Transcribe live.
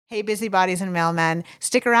Hey, busybodies and mailmen,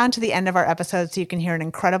 stick around to the end of our episode so you can hear an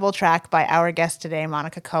incredible track by our guest today,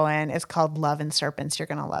 Monica Cohen. It's called Love and Serpents. You're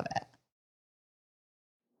going to love it.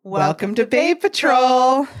 Welcome to Babe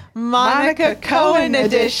Patrol, Monica Cohen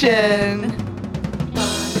edition.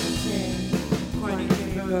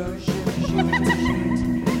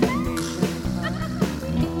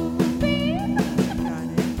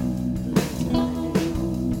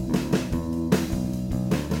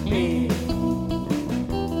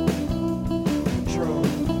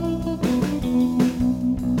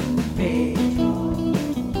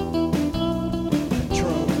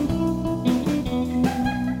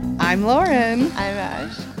 I'm Lauren. I'm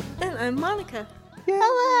Ash. And I'm Monica. Yay.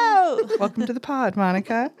 Hello. Welcome to the pod,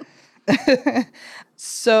 Monica.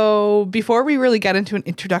 So before we really get into an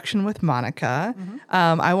introduction with Monica,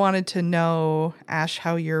 I wanted to know, Ash,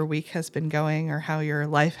 how your week has been going or how your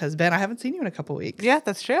life has been. I haven't seen you in a couple weeks. Yeah,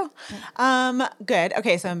 that's true. Good.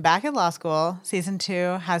 Okay, so I'm back at law school. Season 2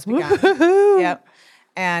 has begun. Woo-hoo-hoo. Yep.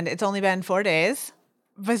 And it's only been 4 days,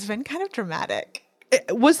 but it's been kind of dramatic.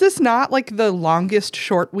 Was this not like the longest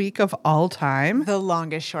short week of all time? The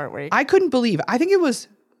longest short week. I couldn't believe. I think it was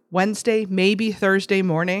Wednesday, maybe Thursday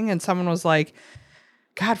morning, and someone was like,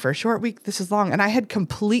 God, for a short week, this is long. And I had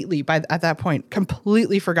at that point,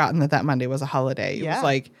 completely forgotten that Monday was a holiday. It was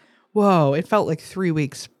like, whoa, it felt like 3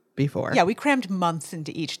 weeks before. Yeah, we crammed months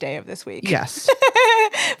into each day of this week. Yes.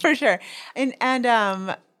 For sure.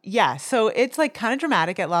 And yeah, so it's like kind of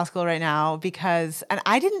dramatic at law school right now because, and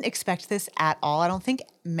I didn't expect this at all. I don't think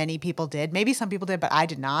many people did. Maybe some people did, but I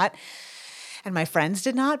did not. And my friends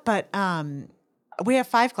did not. But we have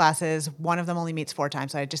 5 classes. One of them only meets 4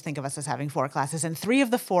 times. So I just think of us as having 4 classes. And 3 of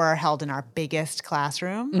the 4 are held in our biggest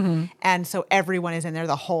classroom. Mm-hmm. And so everyone is in there.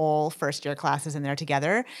 The whole first year class is in there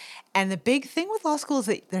together. And the big thing with law school is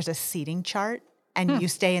that there's a seating chart and you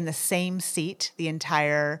stay in the same seat the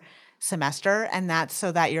entire semester, and that's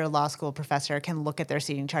so that your law school professor can look at their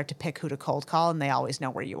seating chart to pick who to cold call, and they always know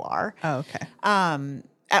where you are. Oh, okay.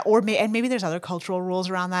 And maybe there's other cultural rules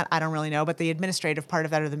around that. I don't really know, but the administrative part of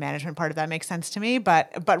that or the management part of that makes sense to me.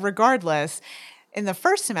 But regardless, in the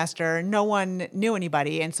first semester, no one knew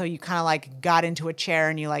anybody, and so you kind of like got into a chair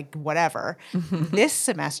and you like whatever. This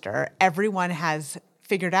semester, everyone has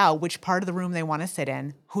figured out which part of the room they want to sit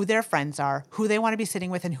in, who their friends are, who they want to be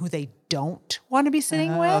sitting with, and who they don't want to be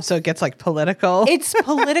sitting with. So it gets like political. It's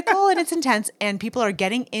political and it's intense, and people are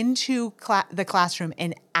getting into the classroom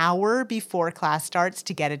an hour before class starts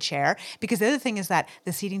to get a chair, because the other thing is that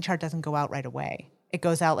the seating chart doesn't go out right away. It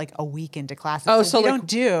goes out like a week into classes. Oh, so we like, don't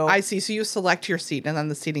do. I see. So you select your seat, and then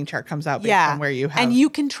the seating chart comes out based on where you have. And you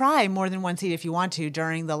can try more than one seat if you want to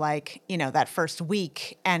during the that first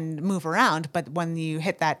week and move around. But when you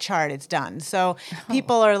hit that chart, it's done. So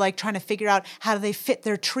people are like trying to figure out how do they fit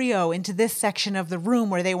their trio into this section of the room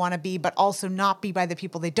where they want to be, but also not be by the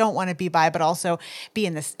people they don't want to be by, but also be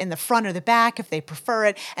in the front or the back if they prefer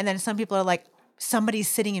it. And then some people are like, somebody's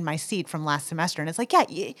sitting in my seat from last semester, and it's like,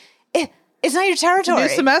 it's not your territory. New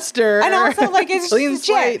semester. And also, like, it's clean just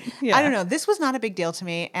legit. slate. Yeah. I don't know. This was not a big deal to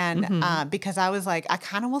me. And because I was like, I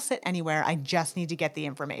kind of will sit anywhere. I just need to get the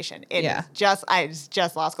information. It's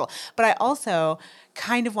just law school. But I also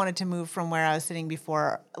kind of wanted to move from where I was sitting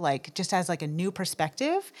before, like, just as like a new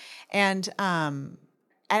perspective. And at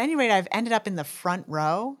any rate, I've ended up in the front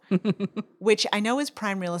row, which I know is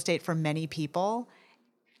prime real estate for many people.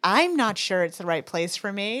 I'm not sure it's the right place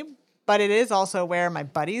for me, but it is also where my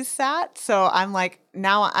buddies sat. So I'm like,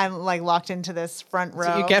 now I'm like locked into this front row.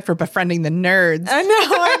 So you get for befriending the nerds. I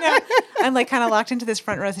know. I'm like kind of locked into this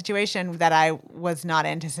front row situation that I was not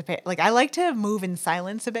anticipating. Like, I like to move in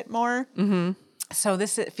silence a bit more. Mm-hmm. So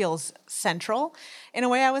it feels central in a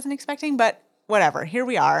way I wasn't expecting, but whatever. Here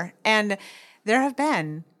we are. And there have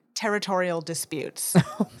been territorial disputes.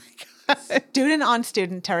 Oh my God. Student on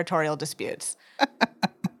student territorial disputes.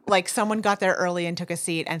 Like, someone got there early and took a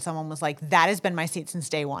seat, and someone was like, that has been my seat since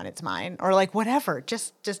day one. It's mine. Or like, whatever,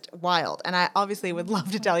 just wild. And I obviously would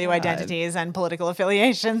love to tell you identities and political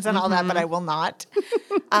affiliations and all that, but I will not.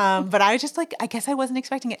 But I was just like, I guess I wasn't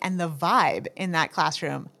expecting it. And the vibe in that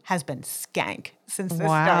classroom has been skank since this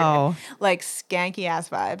started. Like, skanky ass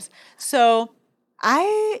vibes. So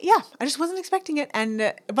I just wasn't expecting it.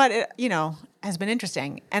 But it, has been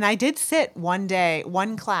interesting. And I did sit one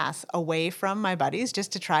class away from my buddies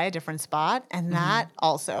just to try a different spot. And that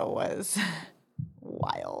also was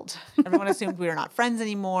wild. Everyone assumed we were not friends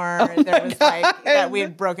anymore. There was like that we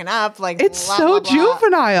had broken up. Like, it's blah, so blah, blah.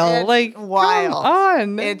 juvenile. It's like, wild. come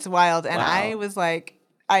on. It's wild. And I was like,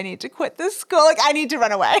 I need to quit this school. Like, I need to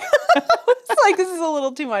run away. It's like, this is a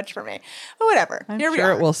little too much for me. But whatever. I'm Here we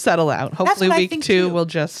sure are. it will settle out. Hopefully what I week think, 2 too. will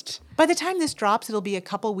just... By the time this drops, it'll be a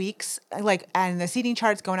couple weeks. Like, and the seating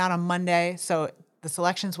chart's going out on Monday. So the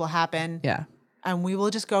selections will happen. Yeah. And we will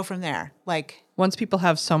just go from there. Like, Once people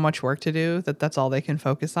have so much work to do that's all they can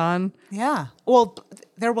focus on. yeah. Well,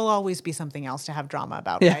 there will always be something else to have drama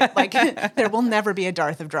about, right? Like, there will never be a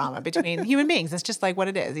dearth of drama between human beings. It's just like what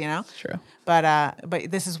it is, you know? True. But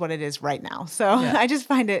this is what it is right now. So I just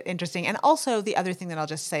find it interesting. And also the other thing that I'll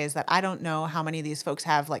just say is that I don't know how many of these folks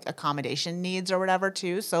have like accommodation needs or whatever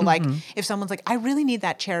too. So like if someone's like, I really need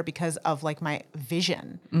that chair because of like my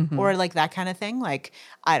vision or like that kind of thing, like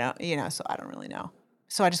I don't, so I don't really know.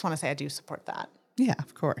 So I just want to say I do support that. Yeah,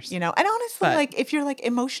 of course. And honestly, like if you're like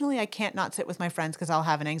emotionally, I can't not sit with my friends because I'll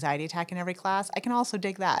have an anxiety attack in every class. I can also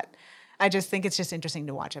dig that. I just think it's just interesting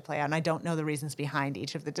to watch it play out. And I don't know the reasons behind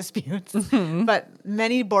each of the disputes, but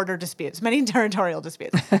many border disputes, many territorial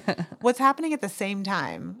disputes. What's happening at the same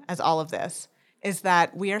time as all of this is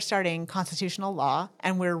that we are starting constitutional law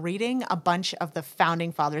and we're reading a bunch of the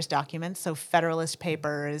Founding Fathers documents, so Federalist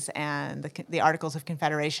Papers and the Articles of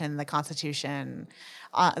Confederation, the Constitution,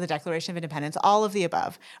 the Declaration of Independence, all of the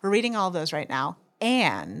above. We're reading all of those right now.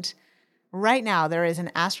 And right now there is an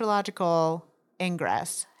astrological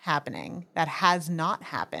ingress happening that has not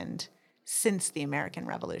happened since the American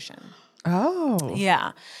Revolution. Oh.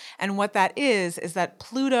 Yeah. And what that is that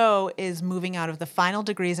Pluto is moving out of the final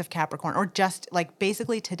degrees of Capricorn, or just like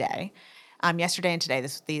basically today, yesterday and today,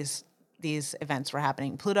 these events were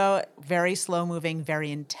happening. Pluto, very slow moving,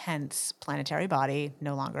 very intense planetary body,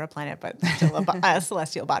 no longer a planet, but still a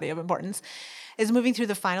celestial body of importance, is moving through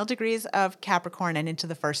the final degrees of Capricorn and into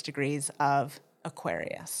the first degrees of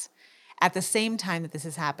Aquarius. At the same time that this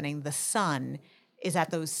is happening, the sun is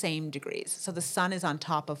at those same degrees. So the sun is on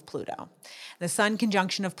top of Pluto. The sun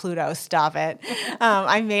conjunction of Pluto, stop it.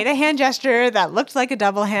 I made a hand gesture that looked like a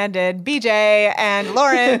double-handed BJ, and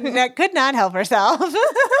Lauren could not help herself.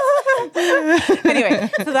 Anyway,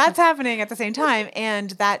 so that's happening at the same time,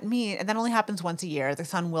 and that only happens once a year. The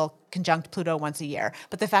sun will conjunct Pluto once a year.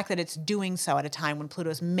 But the fact that it's doing so at a time when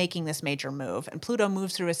Pluto is making this major move, and Pluto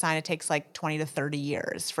moves through a sign, it takes like 20 to 30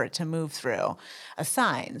 years for it to move through a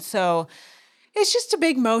sign. So it's just a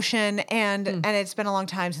big motion, and it's been a long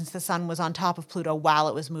time since the sun was on top of Pluto while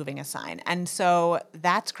it was moving a sign. And so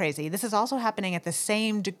that's crazy. This is also happening at the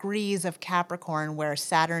same degrees of Capricorn where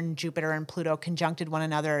Saturn, Jupiter, and Pluto conjuncted one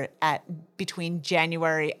another between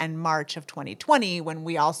January and March of 2020, when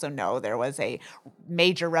we also know there was a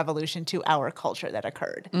major revolution to our culture that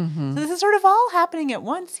occurred. So this is sort of all happening at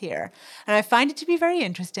once here. And I find it to be very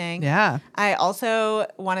interesting. Yeah. I also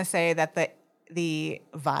want to say that the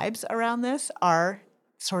vibes around this are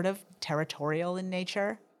sort of territorial in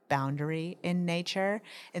nature, boundary in nature.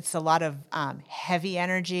 It's a lot of heavy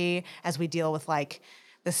energy as we deal with like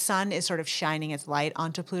the sun is sort of shining its light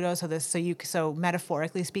onto Pluto. So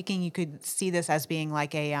metaphorically speaking, you could see this as being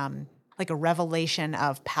like a revelation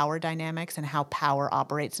of power dynamics and how power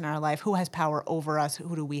operates in our life. Who has power over us?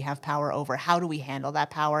 Who do we have power over? How do we handle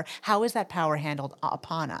that power? How is that power handled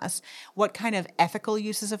upon us? What kind of ethical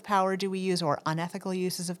uses of power do we use, or unethical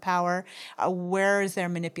uses of power? Where is there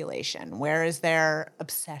manipulation? Where is there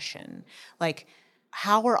obsession? Like,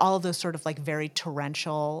 how are all of those sort of like very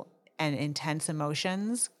torrential and intense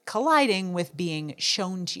emotions colliding with being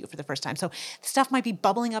shown to you for the first time? So stuff might be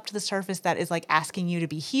bubbling up to the surface that is like asking you to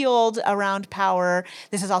be healed around power.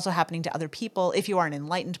 This is also happening to other people. If you are an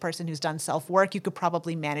enlightened person who's done self-work, you could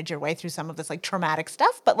probably manage your way through some of this like traumatic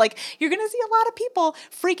stuff, but like you're going to see a lot of people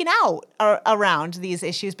freaking out around these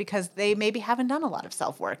issues because they maybe haven't done a lot of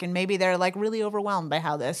self-work, and maybe they're like really overwhelmed by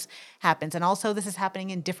how this happens. And also this is happening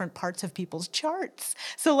in different parts of people's charts.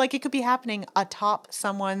 So like it could be happening atop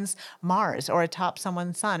someone's Mars or atop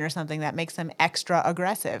someone's sun or something that makes them extra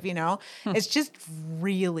aggressive, It's just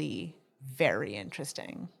really very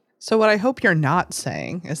interesting. So what I hope you're not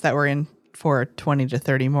saying is that we're in for 20 to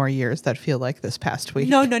 30 more years that feel like this past week.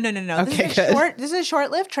 No. Okay, This is a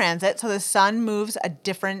short-lived transit. So the sun moves a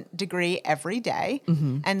different degree every day.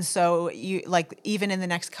 And so you like even in the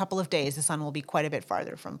next couple of days, the sun will be quite a bit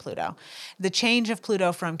farther from Pluto. The change of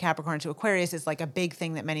Pluto from Capricorn to Aquarius is like a big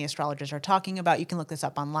thing that many astrologers are talking about. You can look this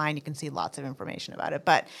up online. You can see lots of information about it.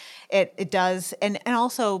 But it does. And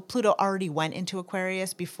also Pluto already went into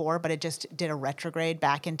Aquarius before, but it just did a retrograde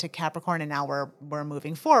back into Capricorn. And now we're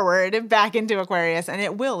moving forward back into Aquarius, and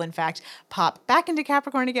it will, in fact, pop back into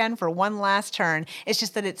Capricorn again for one last turn. It's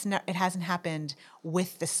just that it hasn't happened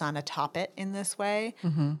with the sun atop it in this way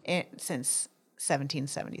since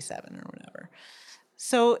 1777 or whatever.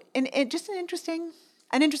 So, and just an interesting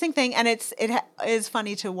an interesting thing. And it is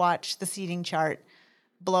funny to watch the seating chart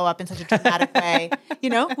blow up in such a dramatic way,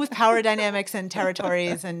 with power dynamics and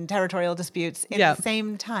territories and territorial disputes in the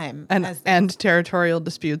same time. And territorial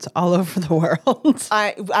disputes all over the world.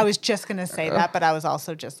 I was just going to say that, but I was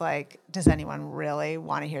also just like, does anyone really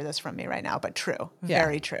want to hear this from me right now? But true.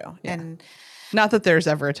 Very true. Yeah. And not that there's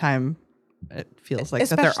ever a time it feels like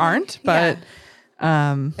that there aren't, but...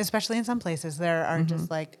 especially in some places, there are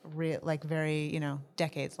just like very,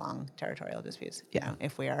 decades long territorial disputes.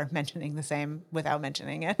 If we are mentioning the same without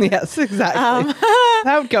mentioning it. Yes, exactly.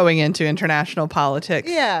 Without going into international politics.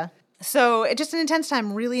 Yeah. So it's just an intense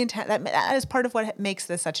time, really intense. That is part of what makes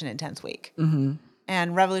this such an intense week. Mm-hmm.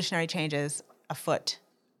 And revolutionary changes afoot.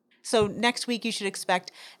 So next week, you should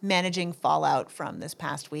expect managing fallout from this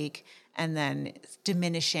past week and then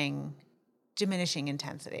diminishing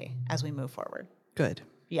intensity as we move forward. Good.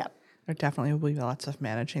 Yep. There definitely will be lots of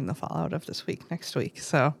managing the fallout of this week next week.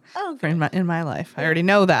 So in my life, I already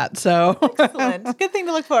know that. So excellent. Good thing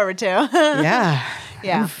to look forward to. Yeah.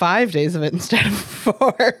 Yeah. 5 days of it instead of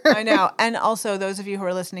 4. I know. And also those of you who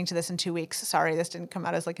are listening to this in 2 weeks, sorry, this didn't come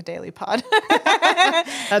out as like a daily pod.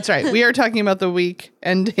 That's right. We are talking about the week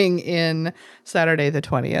ending in Saturday the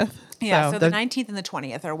 20th. Yeah, so the 19th and the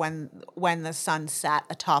 20th are when the sun sat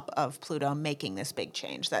atop of Pluto, making this big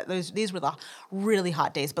change. These were the really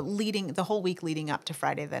hot days, but the whole week leading up to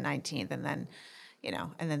Friday the 19th, and then,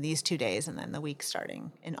 and then these 2 days, and then the week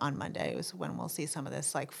starting on Monday is when we'll see some of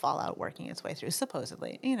this like fallout working its way through,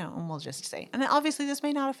 supposedly, and we'll just see. And obviously, this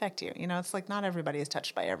may not affect you. It's like not everybody is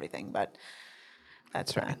touched by everything, but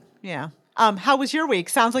that's right. Yeah. How was your week?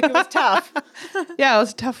 Sounds like it was tough. Yeah, it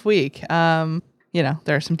was a tough week.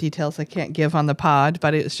 There are some details I can't give on the pod,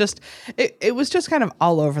 but it was just kind of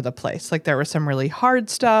all over the place. Like there was some really hard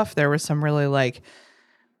stuff. There was some really like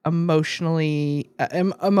emotional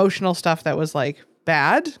stuff that was like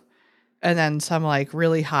bad. And then some like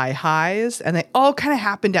really high highs, and they all kind of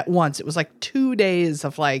happened at once. It was like 2 days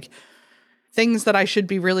of like things that I should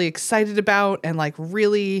be really excited about and like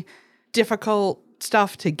really difficult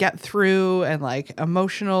stuff to get through and like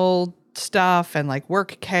emotional stuff and like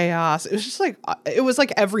work chaos. It was just like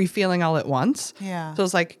every feeling all at once. Yeah. So it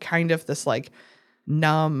was like kind of this like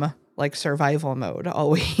numb like survival mode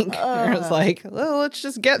all week. It was like, well, let's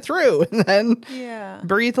just get through and then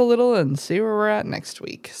breathe a little and see where we're at next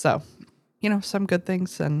week. So, some good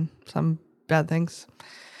things and some bad things.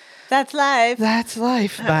 That's life.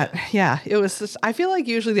 But yeah, it was just, I feel like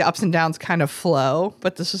usually the ups and downs kind of flow,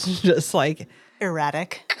 but this was just like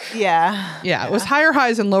erratic. Yeah. Yeah. It was higher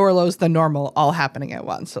highs and lower lows than normal all happening at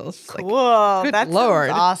once. So it's like, whoa, good that Lord.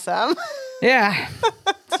 sounds awesome. Yeah.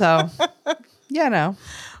 So, no.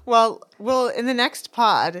 Well, in the next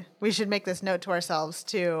pod, we should make this note to ourselves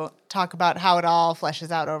to talk about how it all fleshes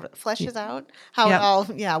out.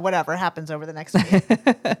 Whatever happens over the next week.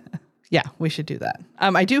 Yeah, we should do that.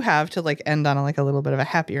 I do have to like end on a little bit of a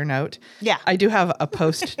happier note. Yeah. I do have a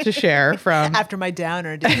post to share from after my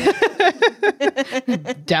downer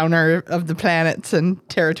of the planets and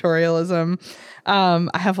territorialism.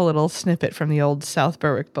 I have a little snippet from the old South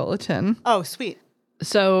Berwick Bulletin. Oh, sweet.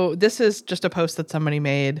 So this is just a post that somebody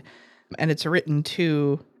made, and it's written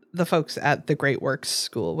to the folks at the Great Works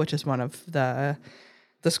School, which is one of the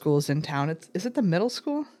schools in town. Is it the middle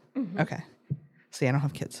school? Mm-hmm. Okay. See, I don't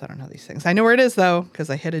have kids, so I don't know these things. I know where it is, though, because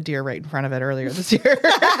I hit a deer right in front of it earlier this year.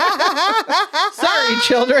 Sorry,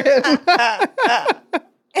 children.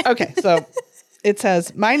 Okay, so it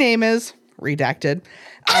says, my name is redacted.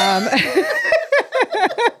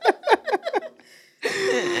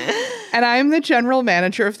 And I'm the general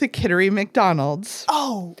manager of the Kittery McDonald's.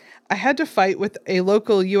 Oh. I had to fight with a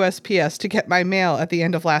local USPS to get my mail at the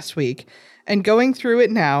end of last week. And going through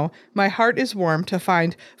it now, my heart is warm to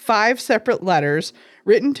find 5 separate letters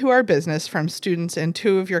written to our business from students in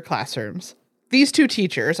 2 of your classrooms. These 2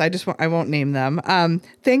 teachers, I won't name them.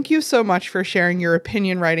 Thank you so much for sharing your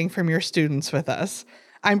opinion writing from your students with us.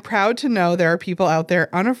 I'm proud to know there are people out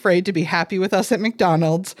there unafraid to be happy with us at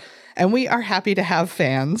McDonald's, and we are happy to have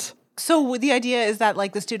fans. So the idea is that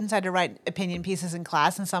like the students had to write opinion pieces in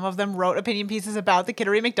class, and some of them wrote opinion pieces about the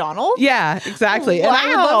Kittery McDonald's? Yeah, exactly. Wow. And I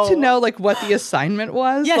would love to know like what the assignment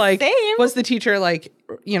was. Yeah, like, same. Was the teacher like,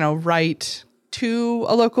 write to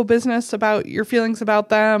a local business about your feelings about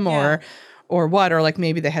them or what? Or like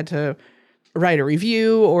maybe they had to write a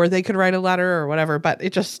review or they could write a letter or whatever, but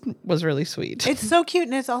it just was really sweet. It's so cute.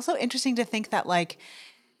 And it's also interesting to think that like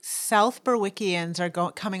South Berwickians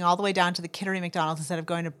are coming all the way down to the Kittery McDonald's instead of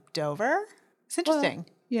going to Dover. It's interesting. Well,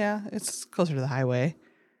 yeah, it's closer to the highway.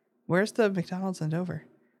 Where's the McDonald's in Dover?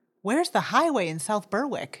 Where's the highway in South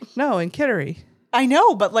Berwick? No, in Kittery. I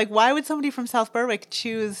know, but like, why would somebody from South Berwick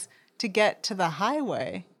choose to get to the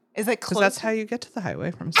highway? Is it close? Because that's how you get to the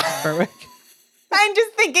highway from South Berwick. I'm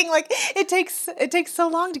just thinking, like, it takes so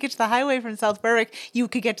long to get to the highway from South Berwick. You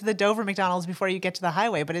could get to the Dover McDonald's before you get to the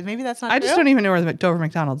highway, but maybe that's not I true. just don't even know where the Dover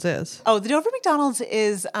McDonald's is. Oh, the Dover McDonald's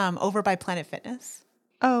is over by Planet Fitness.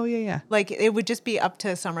 Oh, yeah. Like, it would just be up to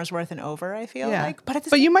Somersworth and over, I feel like.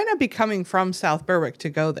 But you might not be coming from South Berwick to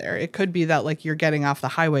go there. It could be that, like, you're getting off the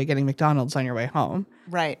highway, getting McDonald's on your way home.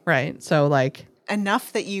 Right. Right. So, like...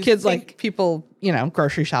 enough that you kids, think, like, people,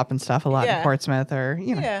 grocery shop and stuff a lot in Portsmouth or,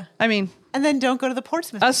 Yeah. I mean... And then don't go to the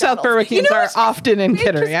Portsmouth Us South McDonald's. Berwickians are often in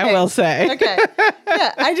Kittery, I will say. Okay.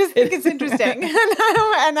 Yeah, I just think it's interesting.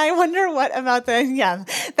 And I wonder what about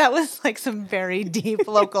that was like some very deep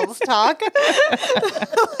locals talk.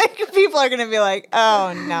 Like people are going to be like,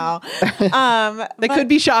 oh no. They could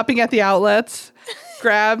be shopping at the outlets.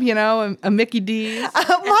 Grab, a Mickey D's.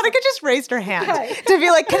 Monica just raised her hand to be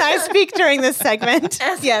like, can I speak during this segment?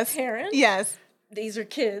 As yes. a parent, yes. These are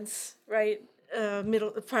kids, right?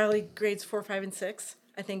 Middle, probably grades 4, 5, and 6,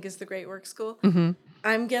 I think is the Great Work School. Mm-hmm.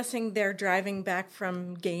 I'm guessing they're driving back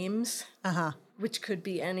from games, which could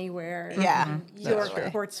be anywhere. Yeah. York or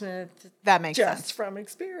Portsmouth. That makes just sense. from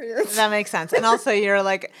experience. That makes sense. And also you're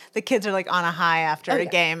like, the kids are like on a high after a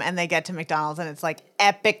game and they get to McDonald's and it's like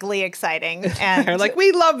epically exciting. And they're like,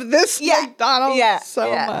 we love this McDonald's so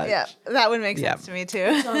much. Yeah, that would make sense to me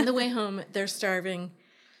too. So on the way home, they're starving.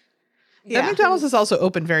 That McDonald's is also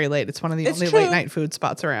open very late. It's one of the only late night food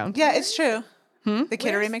spots around. Yeah, it's true. The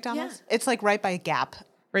Kittery McDonald's? Yeah. It's like right by Gap.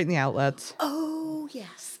 Right in the outlets. Oh,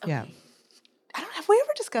 yes. Okay. Yeah. Have we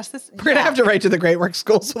ever discussed this? We're going to have to write to the Great Work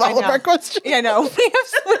Schools with all of our questions. Yeah, no. We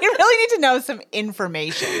really need to know some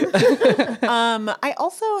information. I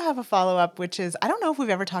also have a follow-up, which is, I don't know if we've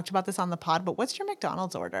ever talked about this on the pod, but what's your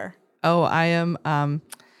McDonald's order? Oh, I am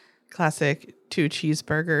classic 2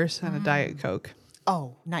 cheeseburgers and a Diet Coke.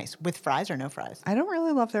 Oh, nice. With fries or no fries? I don't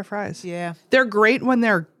really love their fries. Yeah. They're great when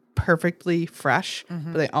they're perfectly fresh,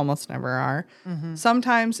 but they almost never are.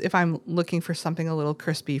 Sometimes if I'm looking for something a little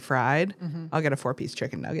crispy fried, I'll get a 4-piece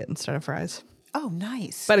chicken nugget instead of fries. Oh,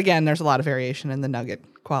 nice. But again, there's a lot of variation in the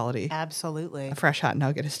nugget quality. Absolutely. A fresh hot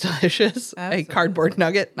nugget is delicious. Absolutely. A cardboard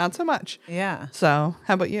nugget, not so much. Yeah. So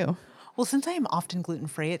how about you? Well, since I am often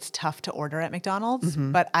gluten-free, it's tough to order at McDonald's,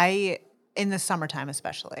 but in the summertime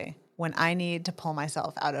especially, when I need to pull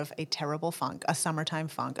myself out of a terrible funk, a summertime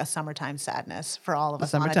sadness for all of us.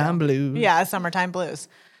 Summertime blues. Yeah, summertime blues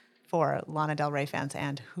for Lana Del Rey fans.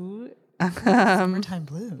 And who? Summertime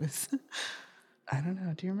blues. I don't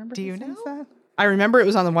know. Do you remember? Do you know that? I remember it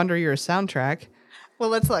was on the Wonder Years soundtrack. Well,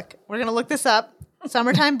 let's look. We're going to look this up.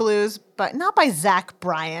 Summertime Blues, but not by Zach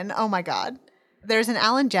Bryan. Oh my God. There's an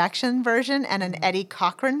Alan Jackson version and an Eddie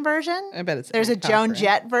Cochran version. I bet it's There's Eddie a Joan Cochran.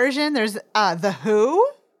 Jett version. There's The Who,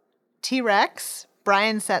 T-Rex,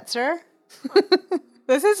 Brian Setzer.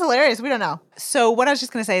 This is hilarious. We don't know. So what I was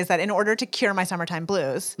just going to say is that in order to cure my summertime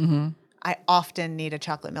blues, I often need a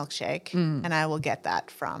chocolate milkshake, and I will get that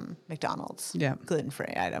from McDonald's. Yeah.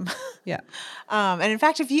 Gluten-free item. Yeah. And in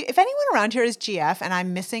fact, if anyone around here is GF and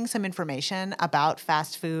I'm missing some information about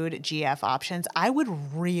fast food GF options, I would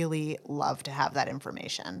really love to have that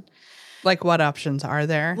information. Like what options are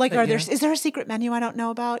there? Like, is there a secret menu I don't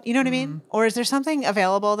know about? You know what I mean? Or is there something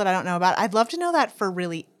available that I don't know about? I'd love to know that for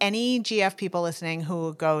really any GF people listening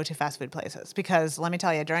who go to fast food places. Because let me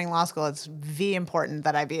tell you, during law school, it's very important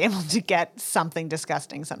that I be able to get something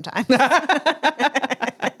disgusting sometimes.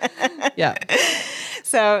 Yeah.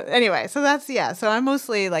 So anyway, so I'm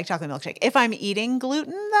mostly like chocolate milkshake. If I'm eating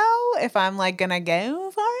gluten though, if I'm like gonna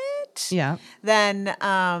go for it, then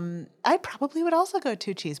I probably would also go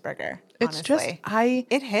 2 cheeseburger. It's honestly.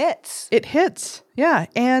 It hits. It hits. Yeah.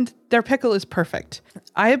 And their pickle is perfect.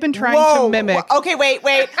 I have been trying to mimic. Okay, wait.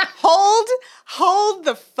 Hold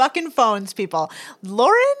the fucking phones, people.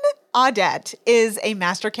 Lauren Audette is a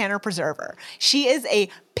master canner preserver. She is a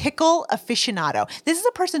pickle aficionado. This is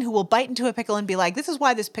a person who will bite into a pickle and be like, this is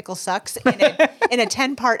why this pickle sucks in a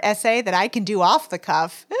 10-part essay that I can do off the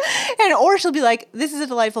cuff. Or she'll be like, this is a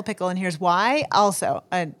delightful pickle and here's why. Also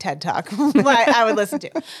a TED Talk I would listen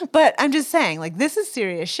to. But I'm just saying, like, this is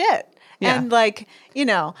serious shit. Yeah. And like,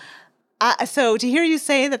 so to hear you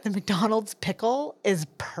say that the McDonald's pickle is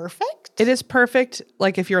perfect? It is perfect.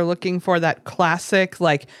 Like if you're looking for that classic,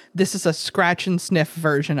 like this is a scratch and sniff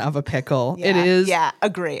version of a pickle. Yeah, it is. Yeah,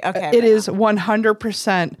 agree. Okay. It is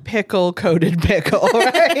 100% pickle-coated pickle,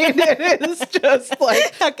 right? It is just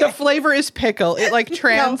like the flavor is pickle. It like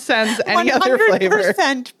transcends any other flavor.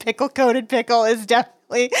 100% pickle-coated pickle is definitely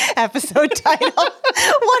lovely episode title.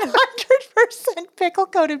 100%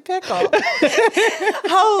 pickle-coated pickle.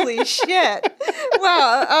 Holy shit.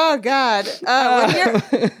 Wow. Oh, God.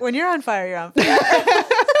 When you're on fire, you're on fire.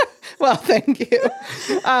 Well, thank you.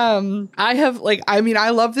 I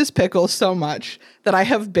love this pickle so much that I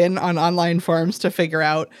have been on online forums to figure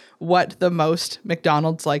out what the most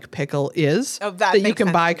McDonald's-like pickle is that you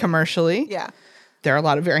can buy commercially. Yeah. There are a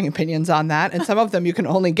lot of varying opinions on that, and some of them you can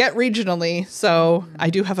only get regionally. So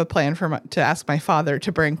I do have a plan to ask my father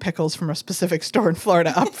to bring pickles from a specific store in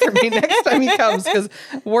Florida up for me next time he comes, because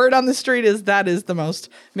word on the street is that is the most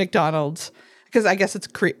McDonald's. Because I guess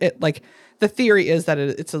the theory is that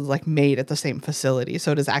it's like made at the same facility,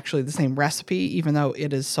 so it is actually the same recipe, even though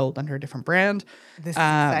it is sold under a different brand. This is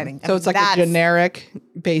exciting. So it's like a generic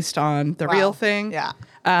based on the real thing. Yeah.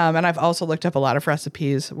 And I've also looked up a lot of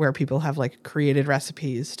recipes where people have like created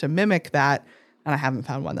recipes to mimic that, and I haven't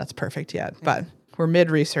found one that's perfect yet. But we're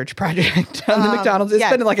mid-research project on the McDonald's. It's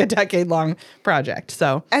been like a decade-long project.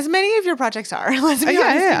 So as many of your projects are, let's be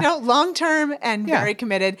honest, long-term and very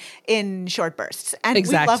committed in short bursts. And we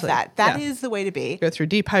love that. That is the way to be. Go through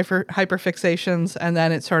deep hyperfixations, and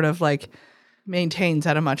then it sort of like maintains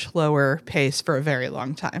at a much lower pace for a very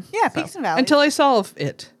long time. Yeah, peaks and valleys. Until I solve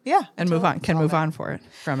it. Yeah. And move on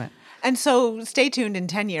from it. And so stay tuned in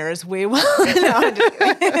 10 years. We will.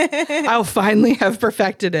 I'll finally have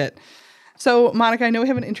perfected it. So, Monica, I know we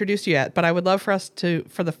haven't introduced you yet, but I would love for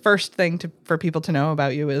the first thing for people to know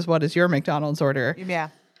about you is, what is your McDonald's order? Yeah.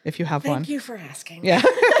 If you have one. Thank you for asking. Yeah.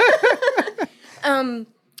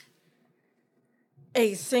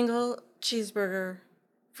 A single cheeseburger,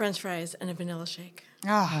 French fries, and a vanilla shake.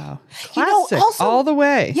 Oh, classic, all the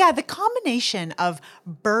way. Yeah, the combination of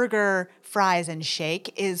burger, fries, and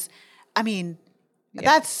shake is,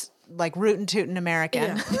 that's like rootin' tootin'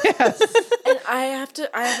 American. Yeah. Yes. And I have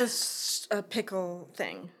a pickle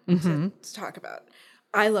thing to talk about.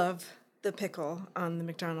 I love the pickle on the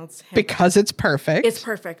McDonald's hamburger. Because it's perfect. It's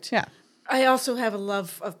perfect. Yeah. I also have a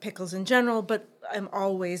love of pickles in general, but I'm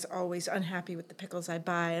always, always unhappy with the pickles I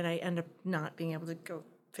buy, and I end up not being able to go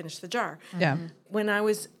finish the jar. Yeah. When I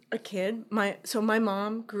was a kid, my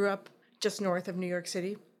mom grew up just north of New York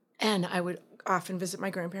City, and I would often visit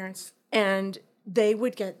my grandparents, and they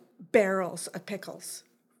would get barrels of pickles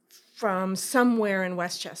from somewhere in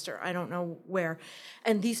Westchester. I don't know where.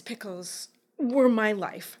 And these pickles were my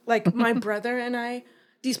life. Like my brother and I,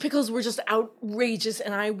 these pickles were just outrageous,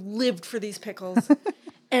 and I lived for these pickles.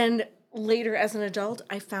 And later as an adult,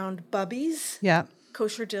 I found Bubby's. Yeah.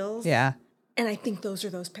 Kosher dills. Yeah. And I think those are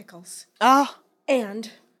those pickles. Oh.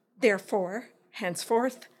 And therefore,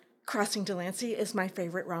 henceforth, Crossing Delancey is my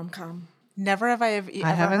favorite rom-com. Never have I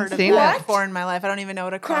ever heard of seen that it. before in my life. I don't even know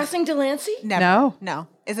what a Crossing Delancey? Never. No.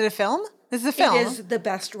 Is it a film? This is a film. It is the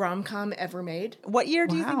best rom-com ever made. What year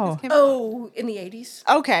do you think this came out? Oh, in the 80s.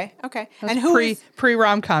 Okay. And who pre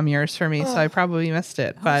rom-com years for me, so I probably missed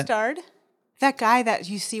it. Who starred? That guy that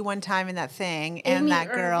you see one time in that thing, and Amy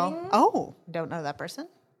that girl. Irving? Oh, don't know that person.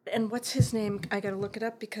 And what's his name? I got to look it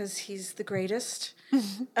up because he's the greatest.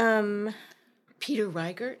 Peter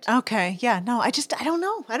Reigert. Okay. Yeah. No, I don't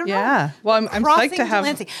know. I don't know. Yeah. Well, I'm psyched to have.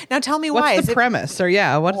 Delancey. Now tell me what's why. What's the premise?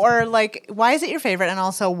 Why is it your favorite? And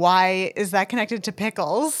also, why is that connected to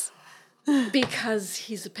pickles? Because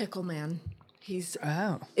he's a pickle man. Takes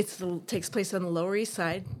place on the Lower East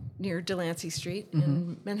Side near Delancey Street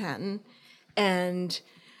in Manhattan, and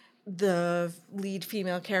the lead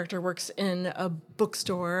female character works in a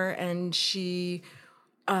bookstore, and she.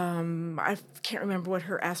 I can't remember what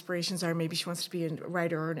her aspirations are. Maybe she wants to be a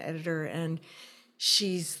writer or an editor, and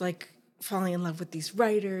she's like falling in love with these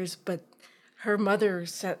writers, but her mother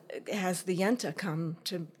has the Yenta come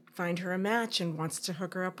to find her a match and wants to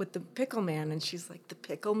hook her up with the pickle man, and she's like, the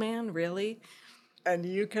pickle man, really? And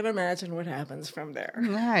you can imagine what happens from there.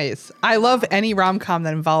 Nice. I love any rom-com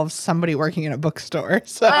that involves somebody working in a bookstore.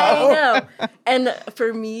 So. I know. And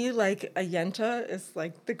for me, like, a Yenta is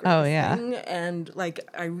like the greatest thing. And like,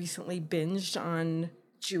 I recently binged on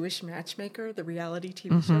Jewish Matchmaker, the reality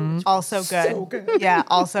TV show. Which Also good. So good. Yeah,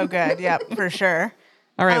 also good. Yep, for sure.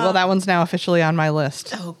 All right. Well, that one's now officially on my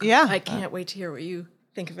list. Oh, God. Yeah. I can't wait to hear what you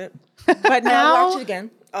think of it. But now, I'll watch it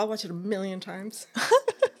again. I'll watch it a million times.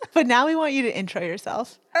 But now we want you to intro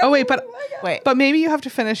yourself. Wait, Wait. but maybe you have to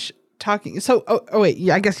finish talking. So, wait,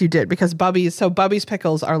 yeah, I guess you did, because Bubby's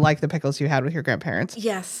pickles are like the pickles you had with your grandparents.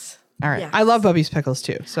 Yes. All right. Yes. I love Bubby's pickles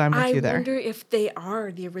too, so I'm with you there. I wonder if they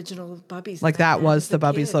are the original Bubby's. Like that was the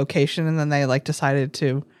Bubby's location, and then they like decided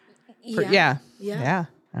to. Yeah.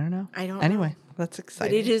 I don't know. I don't Anyway, know. that's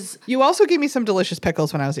exciting. But it is. You also gave me some delicious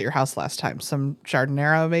pickles when I was at your house last time. Some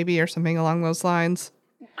jardinera maybe or something along those lines.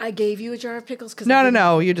 I gave you a jar of pickles because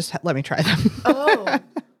No. You just let me try them. Oh.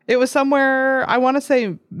 It was somewhere, I want to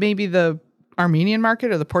say maybe the Armenian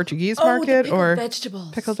market or the Portuguese market, or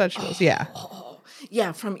vegetables. Pickled vegetables. Yeah.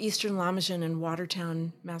 Yeah, from Eastern Lamajun in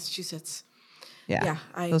Watertown, Massachusetts. Yeah.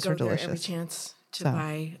 I those go were there delicious. every chance to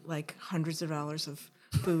buy like hundreds of dollars of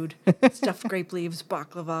food, stuffed grape leaves,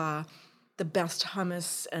 baklava, the best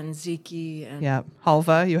hummus and ziki and Yeah.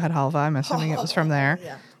 Halva. You had halva. I'm assuming it was from there.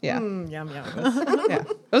 yeah. Yeah. Yum yum. Yeah.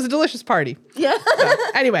 It was a delicious party. Yeah. So,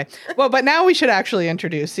 anyway, well, but now we should actually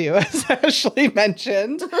introduce you, as Ashley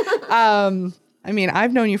mentioned. I mean,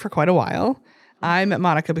 I've known you for quite a while. I met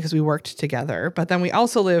Monica because we worked together, but then we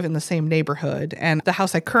also live in the same neighborhood. And the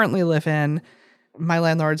house I currently live in, my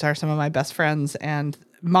landlords are some of my best friends, and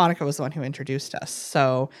Monica was the one who introduced us.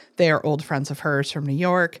 So they are old friends of hers from New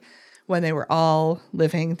York when they were all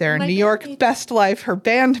living their New York best life, her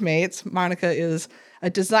bandmates. Monica is a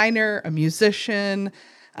designer, a musician,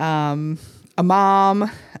 a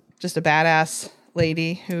mom, just a badass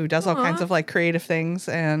lady who does all kinds of like creative things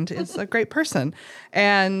and is a great person.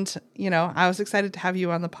 And, you know, I was excited to have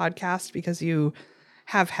you on the podcast because you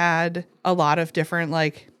have had a lot of different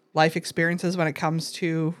like life experiences when it comes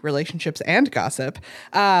to relationships and gossip.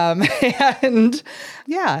 And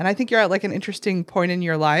I think you're at like an interesting point in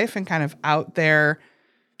your life and kind of out there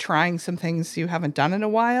trying some things you haven't done in a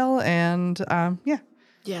while. And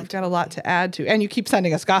you've got a lot to add to, and you keep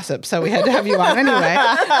sending us gossip, so we had to have you on anyway.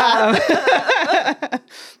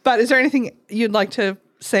 But is there anything you'd like to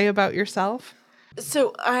say about yourself?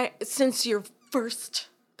 So since your first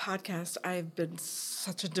podcast, I've been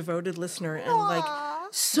such a devoted listener, and like,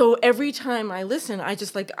 so every time I listen, I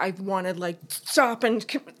just like, I want to like stop and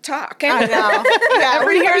talk. I know. Yeah,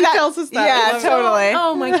 Everybody tells us that. Yeah, totally.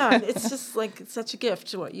 Oh my God. It's just like, it's such a gift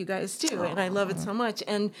to what you guys do. And I love it so much.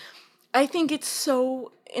 And I think it's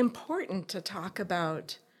so important to talk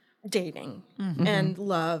about dating and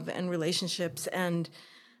love and relationships. And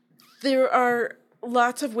there are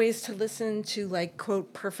lots of ways to listen to like,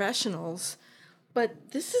 quote, professionals.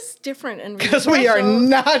 But this is different and really because we are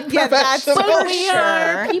not professionals. but we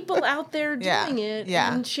are people out there doing it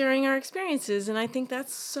and sharing our experiences, and I think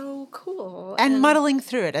that's so cool. And muddling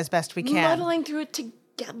through it as best we can. Muddling through it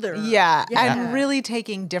together. Yeah, and really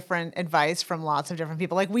taking different advice from lots of different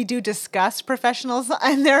people. Like we do discuss professionals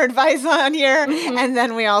and their advice on here, and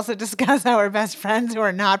then we also discuss our best friends who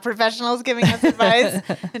are not professionals giving us advice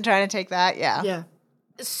and trying to take that. Yeah.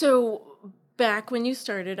 So back when you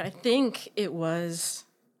started, I think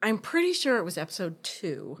I'm pretty sure it was episode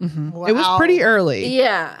 2. Wow. It was pretty early.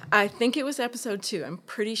 Yeah, I think it was episode 2. I'm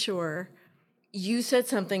pretty sure you said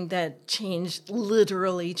something that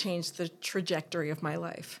literally changed the trajectory of my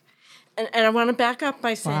life. And I want to back up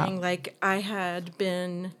by saying, like, I had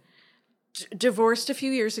been divorced a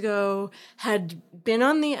few years ago, had been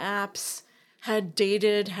on the apps, had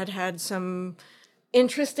dated, had some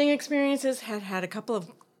interesting experiences, had a couple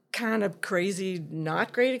of kind of crazy,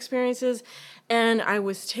 not great experiences. And I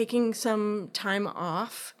was taking some time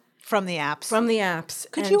off. From the apps.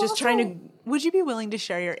 Could and you just also, trying to, would you be willing to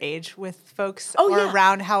share your age with folks? Oh, or yeah.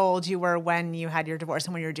 around how old you were when you had your divorce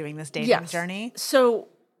and when you were doing this dating journey? So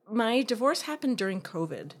my divorce happened during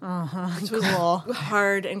COVID. It was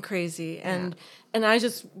hard and crazy. And I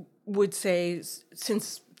just would say,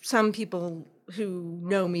 since some people who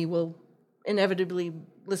know me will inevitably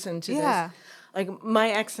listen to this, like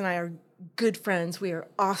my ex and I are good friends. We are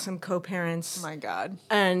awesome co-parents. Oh my God.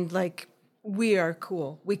 And like, we are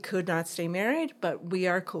cool. We could not stay married, but we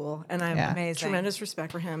are cool. And I have tremendous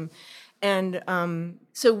respect for him. And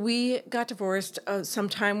so we got divorced. Some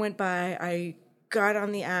time went by. I got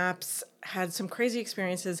on the apps, had some crazy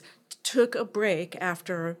experiences, took a break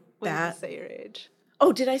after that. Say your age.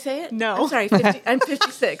 Oh, did I say it? No. I'm sorry. I'm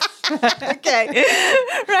 56. Okay.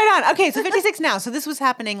 Right on. Okay, so 56 now. So this was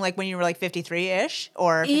happening like when you were like 53-ish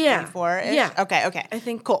or 54-ish? Yeah. Okay. I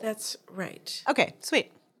think cool. That's right. Okay,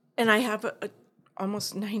 sweet. And I have a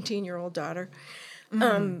almost 19-year-old daughter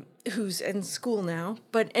who's in school now.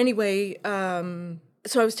 But anyway,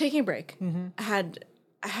 so I was taking a break. I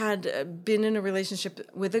had been in a relationship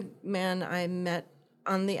with a man I met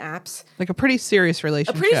on the apps. Like a pretty serious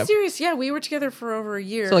relationship. We were together for over a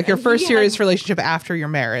year. So like your first serious relationship after your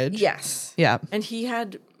marriage. Yes. Yeah. And he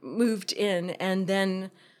had moved in, and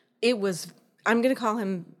then it was, I'm going to call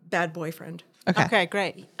him bad boyfriend. Okay,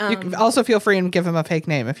 great. You can also feel free and give him a fake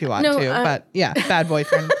name if you want to. But yeah, bad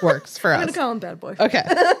boyfriend works for us. I'm going to call him bad boyfriend. Okay.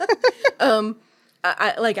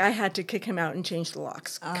 I had to kick him out and change the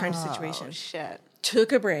locks kind of situation. Oh, shit.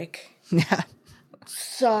 Took a break. Yeah.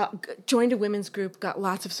 Joined a women's group, got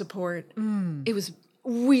lots of support. It was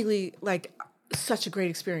really like such a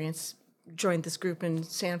great experience joined this group in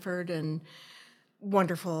Sanford, and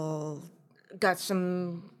wonderful. Got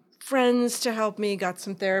some friends to help me, got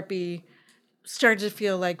some therapy, started to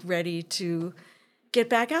feel like ready to get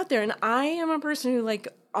back out there. And I am a person who like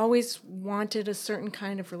always wanted a certain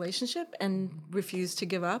kind of relationship and refused to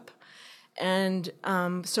give up. And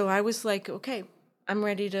so I was like, okay, I'm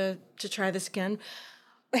ready to try this again.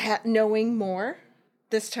 Knowing more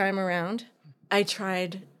this time around, I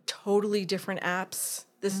tried totally different apps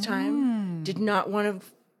this time. Did not want to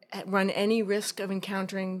run any risk of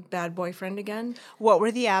encountering bad boyfriend again. What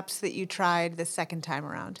were the apps that you tried the second time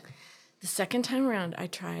around? The second time around, I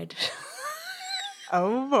tried.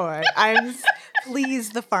 Oh boy,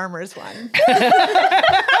 please the farmer's one.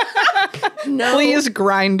 No. Please,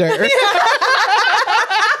 Grinder.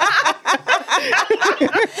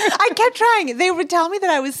 I kept trying. They would tell me that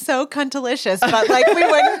I was so cuntalicious, but like we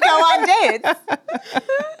wouldn't go on dates.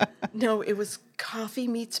 No, it was Coffee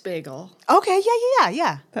Meets Bagel. Okay,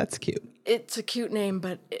 yeah. That's cute. It's a cute name,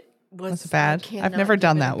 but it was That's bad. I I've never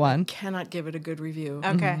done that I one. cannot give it a good review.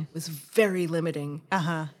 Okay. It was very limiting.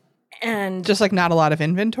 Uh-huh. And Just like not a lot of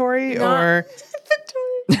inventory, or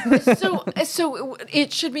so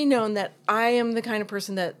it should be known that I am the kind of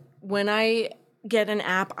person that when I get an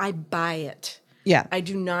app, I buy it. yeah. I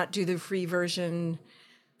do not do the free version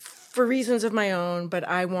for reasons of my own, but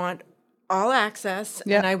I want all access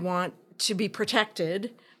Yeah. and I want to be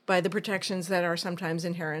protected by the protections that are sometimes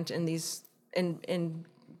inherent in these in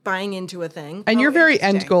buying into a thing. And you're very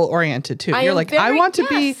end goal oriented too. You're am like, I very- want to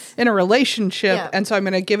be yes. in a relationship, Yeah. and so I'm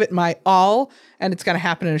going to give it my all, and it's going to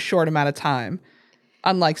happen in a short amount of time.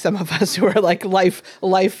 Unlike some of us who are like life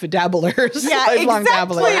dabblers, Yeah, lifelong exactly.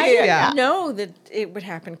 dabblers. I Yeah. know that it would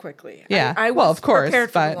happen quickly. Yeah. I Well, was of course, prepared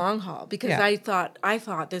for but- the long haul because Yeah. I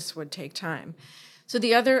thought this would take time. So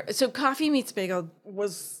Coffee Meets Bagel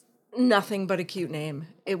was nothing but a cute name.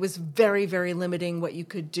 It was very, very limiting what you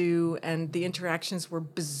could do, and the interactions were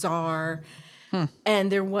bizarre, and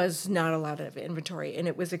there was not a lot of inventory, and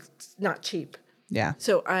it was not cheap. Yeah.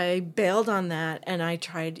 So I bailed on that, and I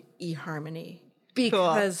tried eHarmony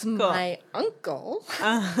because my uncle,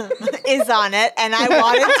 Is on it, and I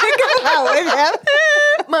wanted to go out with him.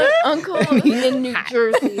 my uncle in New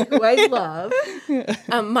Jersey, who I love,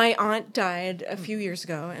 my aunt died a few years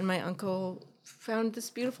ago, and my uncle found this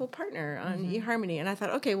beautiful partner on eHarmony, and I thought,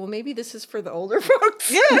 okay, well maybe this is for the older folks.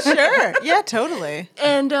 Yeah, sure. Yeah, totally.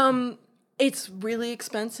 And it's really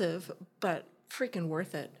expensive, but freaking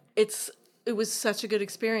worth it. It was such a good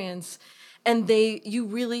experience. And you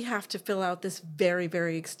really have to fill out this very,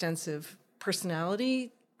 very extensive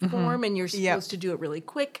personality form, and you're supposed to do it really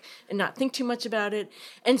quick and not think too much about it.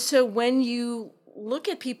 And so when you look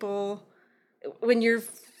at people, when you're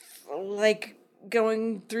like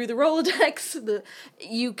going through the Rolodex,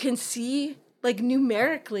 you can see like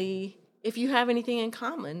numerically if you have anything in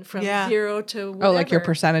common from 0 to whatever. Oh, like your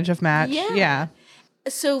percentage of match? Yeah.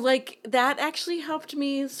 So like that actually helped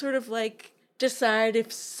me sort of like decide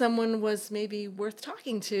if someone was maybe worth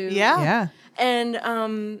talking to. Yeah. And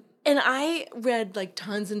I read like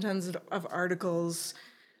tons and tons of articles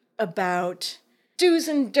about do's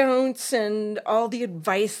and don'ts and all the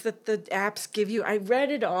advice that the apps give you. I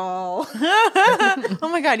read it all. Oh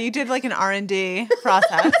my God, you did like an R&D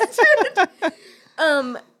process.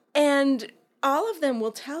 And all of them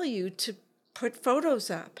will tell you to put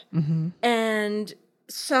photos up. And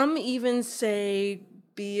some even say,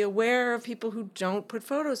 be aware of people who don't put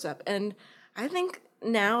photos up. And I think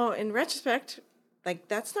now, in retrospect, like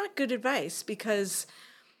that's not good advice because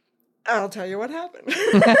I'll tell you what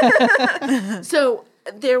happened. So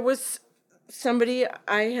there was somebody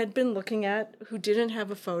I had been looking at who didn't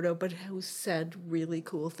have a photo, but who said really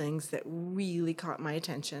cool things that really caught my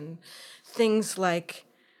attention. Things like,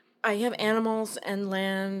 I have animals and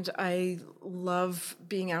land. I love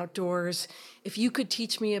being outdoors. If you could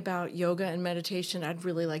teach me about yoga and meditation, I'd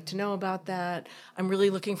really like to know about that. I'm really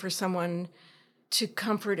looking for someone to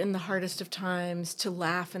comfort in the hardest of times, to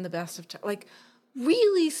laugh in the best of times. Like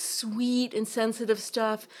really sweet and sensitive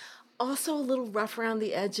stuff. Also a little rough around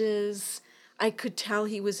the edges. I could tell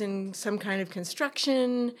he was in some kind of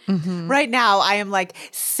construction. Right now, I am like,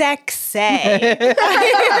 sexy.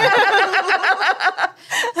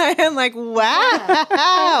 I am like,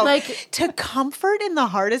 wow. Like to comfort in the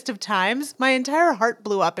hardest of times, my entire heart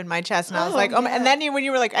blew up in my chest. And I was like, oh, yeah. and then when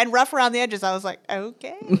you were like, and rough around the edges, I was like,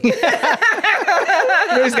 okay. He's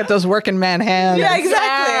got those working man hands. Yeah,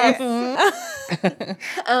 exactly.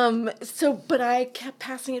 But I kept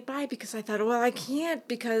passing it by because I thought, well, I can't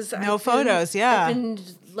because No photos, yeah. I've been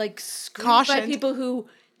like screwed by Cautioned. people who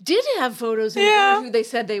did have photos and Yeah. were who they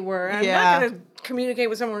said they were. I'm Yeah. not going to communicate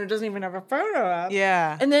with someone who doesn't even have a photo up.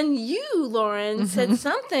 Yeah. And then you, Lauren, said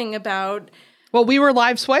something about... Well, we were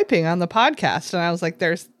live swiping on the podcast, and I was like,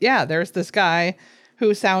 there's this guy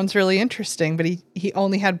who sounds really interesting, but he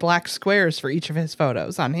only had black squares for each of his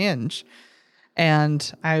photos on Hinge.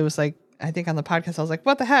 And I was like, I think on the podcast, I was like,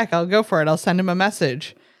 what the heck? I'll go for it. I'll send him a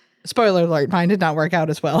message. Spoiler alert, mine did not work out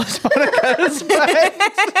as well as Monica's.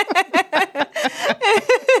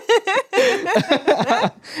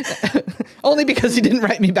 Only because he didn't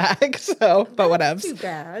write me back. So, but whatevs. Too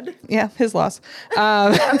bad. Yeah, his loss.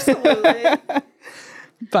 Absolutely.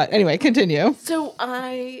 But anyway, continue. So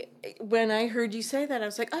when I heard you say that, I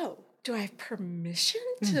was like, oh, do I have permission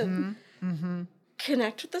to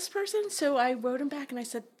connect with this person? So I wrote him back and I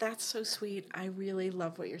said, that's so sweet. I really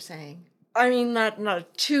love what you're saying. I mean, not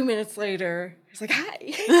 2 minutes later, he's like, hi.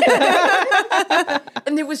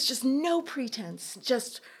 And there was just no pretense,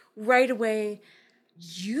 just right away,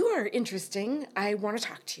 you are interesting. I want to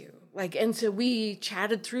talk to you. And so we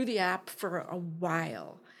chatted through the app for a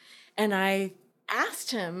while. And I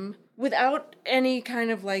asked him without any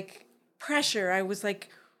kind of pressure. I was like,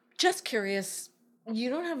 just curious, you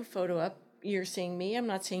don't have a photo up. You're seeing me. I'm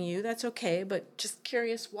not seeing you. That's okay. But just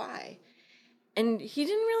curious why. And he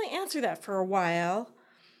didn't really answer that for a while,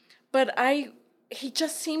 but he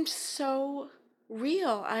just seemed so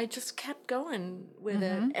real. I just kept going with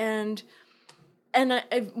it. And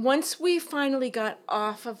once we finally got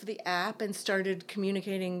off of the app and started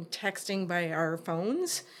communicating, texting by our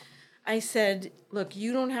phones, I said, look,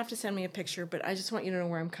 you don't have to send me a picture, but I just want you to know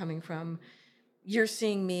where I'm coming from. You're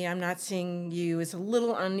seeing me. I'm not seeing you. It's a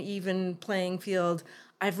little uneven playing field.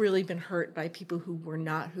 I've really been hurt by people who were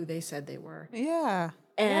not who they said they were. Yeah.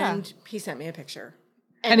 And he sent me a picture.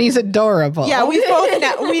 And he's adorable. Yeah, we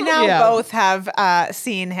now both have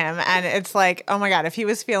seen him, and it's like, oh my God, if he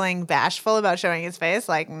was feeling bashful about showing his face,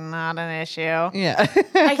 not an issue. Yeah.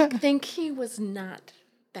 I think he was not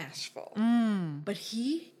bashful, but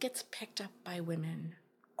he gets picked up by women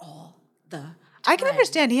all the time. I can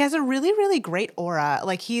understand. He has a really, really great aura.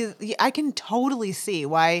 I can totally see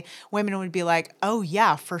why women would be like, oh,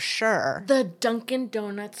 yeah, for sure. The Dunkin'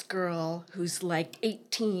 Donuts girl who's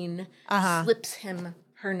 18 slips him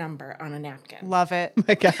her number on a napkin. Love it. Oh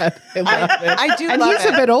my God. I love it. I do and love he's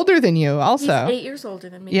it. a bit older than you also. He's 8 years older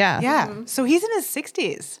than me. Yeah. Yeah. So he's in his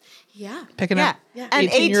 60s. Yeah. Picking up And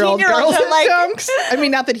 18-year-old 18-year-olds girls are in dunks. I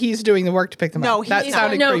mean, not that he's doing the work to pick them No, up. That he's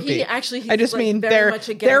sounded not. creepy. He's I just mean very much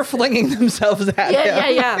against they're it. flinging themselves at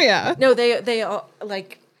him. Yeah. No, they all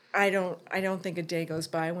I don't think a day goes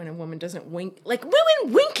by when a woman doesn't wink. Women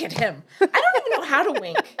wink at him. I don't even know how to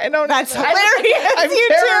wink. I don't. That's hilarious. I'm You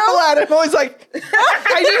terrible too? at it. I'm always like,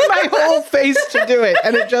 I need my whole face to do it,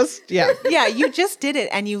 and it just Yeah, you just did it,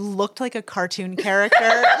 and you looked like a cartoon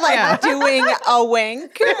character, doing a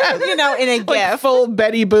wink, in a like gif. full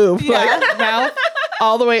Betty Boop, mouth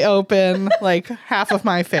all the way open, half of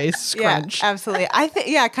my face scrunched. Yeah, absolutely. I think,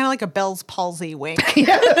 kind of like a Bell's palsy wink.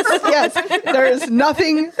 Yes. There is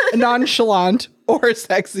nothing nonchalant or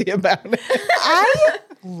sexy about it. I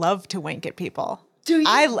love to wink at people. Do you?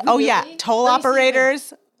 Oh yeah, Really? toll Let me see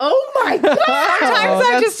operators. Oh my God. Sometimes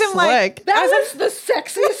I just am like, That was the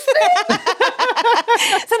sexiest thing.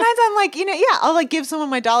 sometimes I'm like, I'll give someone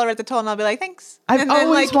my dollar at the toll and I'll be like, thanks. I've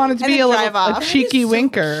always wanted to be a cheeky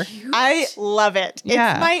winker. I love it.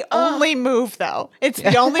 Yeah. It's my only move though. It's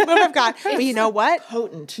the only move I've got. But you know what?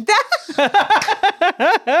 Potent.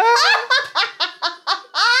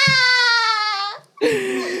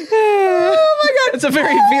 Oh my God. It's a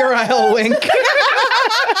very virile wink.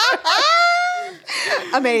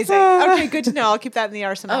 Amazing. Okay, good to know. I'll keep that in the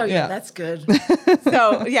arsenal. Oh yeah, Yeah. that's good.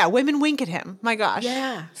 So yeah, women wink at him. My gosh.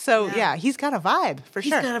 Yeah. So yeah, he's got a vibe for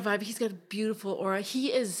He's sure. got a vibe. He's got a beautiful aura.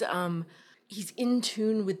 He is he's in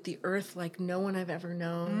tune with the earth like no one I've ever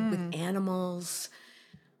known, with animals,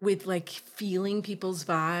 with feeling people's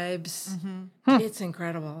vibes. It's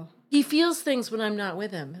incredible. He feels things when I'm not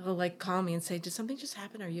with him. He'll call me and say, "Did something just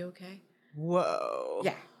happen? Are you okay?" Whoa.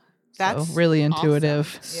 Yeah. That's really awesome.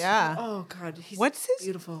 intuitive. Yeah. Oh God. He's What's his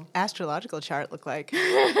beautiful? astrological chart look like? Do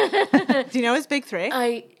you know his big three?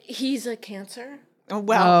 He's a Cancer. Oh,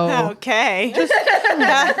 well, Oh. okay.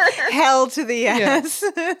 Hell to the yes.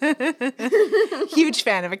 Huge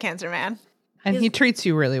fan of a Cancer man. And he treats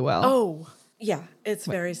you really well. Oh, yeah. It's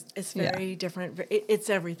very different. It's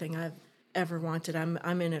everything I've ever wanted.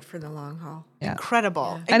 I'm in it for the long haul. Yeah.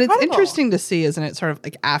 Incredible. And it's Incredible. interesting to see, isn't it? Sort of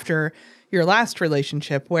after your last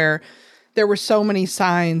relationship where there were so many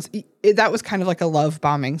signs. That was kind of like a love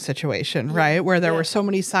bombing situation, right? Where there were so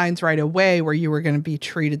many signs right away where you were going to be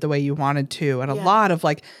treated the way you wanted to. And a lot of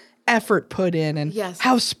effort put in and Yes.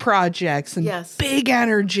 house projects and Yes. big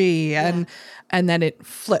energy and then it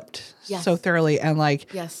flipped Yes. so thoroughly. And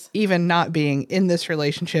like Yes. even not being in this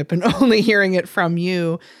relationship and only hearing it from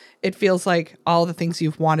you, it feels like all the things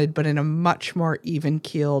you've wanted, but in a much more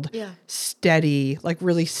even-keeled, steady, like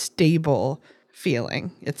really stable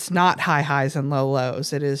feeling. It's not high highs and low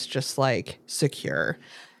lows. It is just like secure.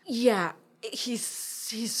 Yeah, he's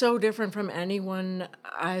so different from anyone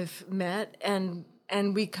I've met, and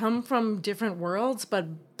we come from different worlds,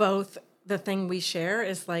 but both the thing we share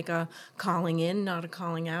is like a calling in, not a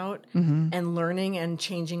calling out, and learning and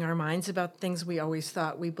changing our minds about things we always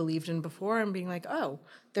thought we believed in before, and being like, oh,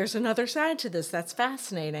 there's another side to this. That's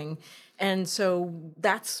fascinating. And so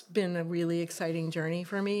that's been a really exciting journey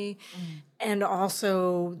for me. And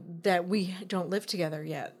also that we don't live together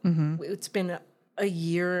yet. It's been a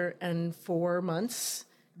year and 4 months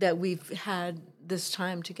that we've had this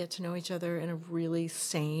time to get to know each other in a really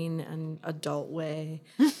sane and adult way.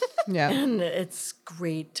 Yeah. And it's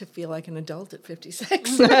great to feel like an adult at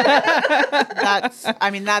 56. That's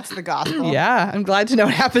the gospel. Yeah. I'm glad to know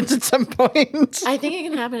it happens at some point. I think it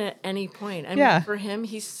can happen at any point. I mean, for him,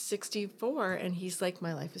 he's 64 and he's like,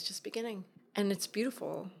 my life is just beginning. And it's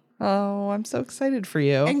beautiful. Oh, I'm so excited for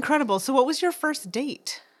you. Incredible. So what was your first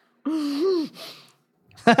date?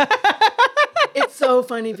 It's so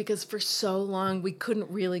funny because for so long we couldn't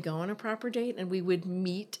really go on a proper date and we would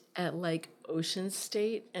meet at like Ocean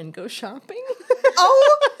State and go shopping.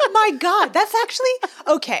 Oh my God. That's actually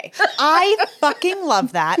okay. I fucking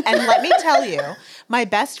love that. And let me tell you, my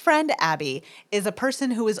best friend Abby is a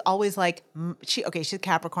person who is always like, she's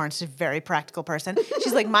Capricorn. She's a very practical person.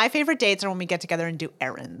 She's like, my favorite dates are when we get together and do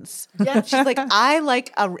errands. Yeah. She's like, I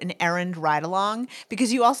like an errand ride along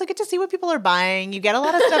because you also get to see what people are buying. You get a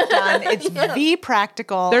lot of stuff done. It's the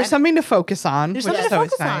practical. There's something to focus on, which something is to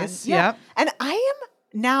always focus on. nice. Yeah. Yeah. And I am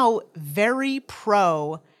now very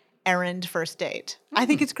pro errand first date. I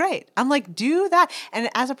think it's great. I'm like, do that. And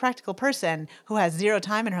as a practical person who has zero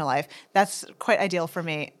time in her life, that's quite ideal for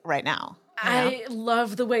me right now. I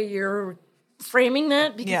love the way you're framing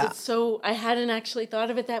that because Yeah. it's so, I hadn't actually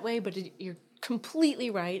thought of it that way, but you're completely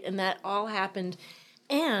right. And that all happened.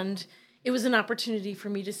 And it was an opportunity for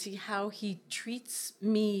me to see how he treats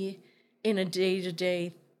me in a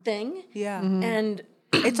day-to-day thing. Yeah. And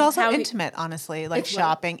It's also how he- intimate, honestly, like It's what?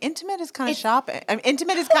 shopping. Intimate is kind of shopping. I mean,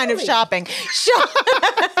 intimate is kind of shopping.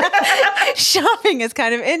 Shopping is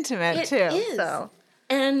kind of intimate, It too. is. So.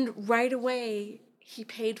 And right away, he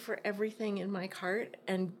paid for everything in my cart.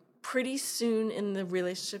 And pretty soon in the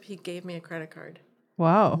relationship, he gave me a credit card.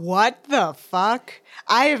 Wow. What the fuck?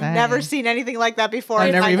 I have never Dang. seen anything like that before. I've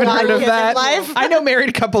in never my even heard of kids' that. life. I know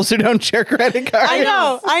married couples who don't share credit cards.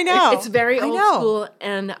 I know. It's very I old know. school,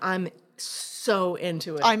 and I'm so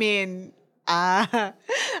into it. I mean, I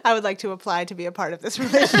would like to apply to be a part of this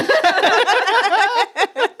relationship.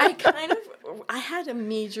 I had a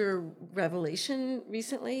major revelation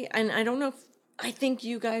recently, and I don't know if, I think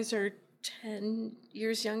you guys are 10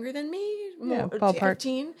 years younger than me, Yeah, ballpark.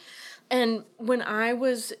 15. And when I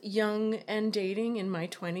was young and dating in my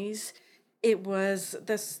 20s, it was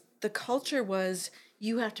the culture was,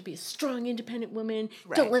 you have to be a strong, independent woman.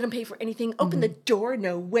 Right. Don't let him pay for anything. Open the door.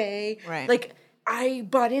 No way. Right. Like, I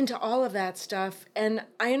bought into all of that stuff, and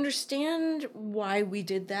I understand why we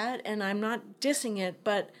did that, and I'm not dissing it,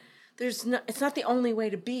 but it's not the only way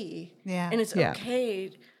to be. Yeah. And it's Yeah.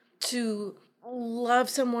 okay to love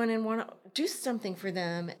someone and want to do something for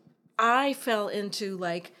them. I fell into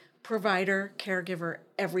like provider, caregiver,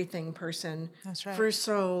 everything person That's right. for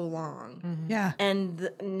so long. Yeah. And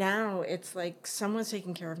now it's like someone's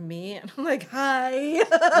taking care of me, and I'm like, hi.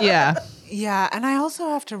 Yeah. Yeah, and I also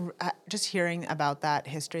have to, just hearing about that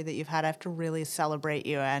history that you've had, I have to really celebrate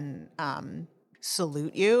you and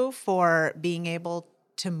salute you for being able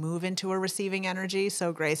to move into a receiving energy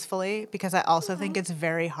so gracefully, because I also think it's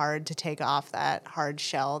very hard to take off that hard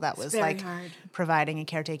shell that was very like hard. providing and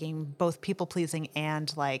caretaking, both people pleasing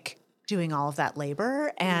and like doing all of that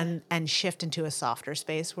labor, and shift into a softer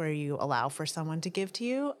space where you allow for someone to give to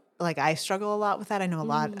you. Like, I struggle a lot with that. I know a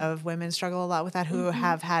lot of women struggle a lot with that who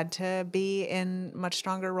have had to be in much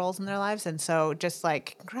stronger roles in their lives. And so just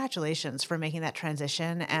like, congratulations for making that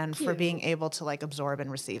transition and for being able to like absorb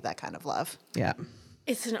and receive that kind of love. Yeah.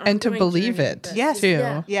 It's an And to ongoing believe journey, it. but- Yes. Too.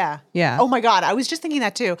 Yeah. Yeah. Yeah. Oh my God. I was just thinking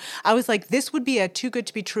that too. I was like, this would be a too good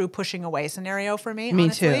to be true pushing away scenario for me. Me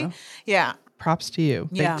honestly. too. Yeah. Props to you.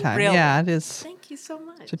 Big Yeah, time. really. Yeah, it is Thank you so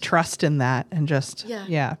much. to trust in that and just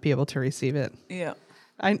Yeah. be able to receive it. Yeah.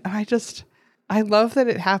 I love that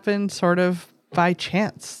it happened sort of by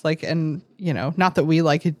chance. Like, and you know, not that we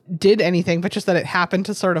like did anything, but just that it happened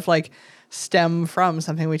to sort of like stem from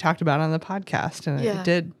something we talked about on the podcast. And it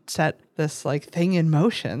did set this like thing in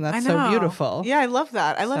motion. That's so beautiful. Yeah, I love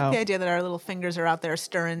that. I love the idea that our little fingers are out there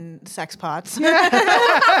stirring sex pots.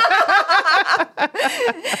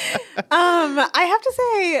 I have to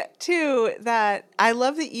say, too, that I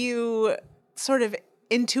love that you sort of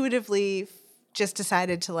intuitively just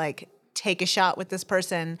decided to like take a shot with this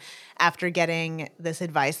person after getting this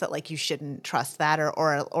advice that like you shouldn't trust that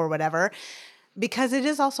or whatever. Because it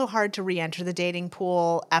is also hard to re-enter the dating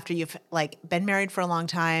pool after you've like been married for a long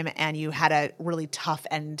time and you had a really tough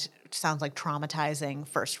and sounds like traumatizing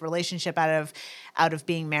first relationship out of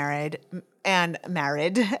being married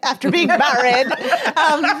after being married.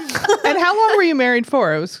 And how long were you married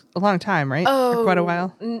for? It was a long time, right? For quite a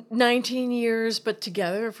while. 19 years, but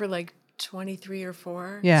together for like 23 or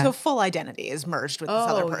 4. Yeah. So full identity is merged with this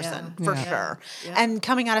other person for sure. Yeah. And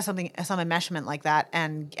coming out of some enmeshment like that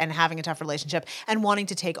and having a tough relationship and wanting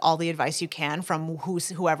to take all the advice you can from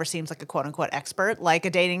whoever seems like a quote unquote expert, like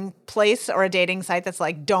a dating place or a dating site that's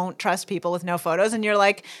like, don't trust people with no photos. And you're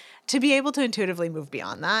like, to be able to intuitively move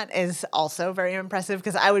beyond that is also very impressive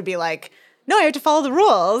because I would be like, no, I have to follow the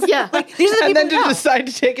rules. Yeah. Like, these are the people and then to decide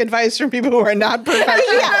to take advice from people who are not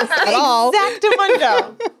professionals at all.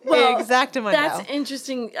 Exactamundo. Well, Exactamundo. That's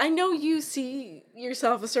interesting. I know you see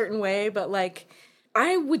yourself a certain way, but like,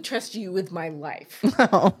 I would trust you with my life.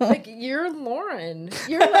 Oh. Like, you're Lauren.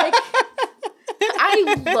 You're like,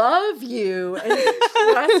 I love you and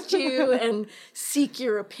trust you and seek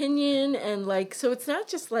your opinion. And like, so it's not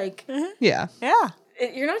just like, Yeah.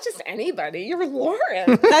 You're not just anybody. You're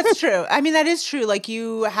Lauren. That's true. I mean, that is true. Like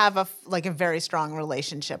you have a very strong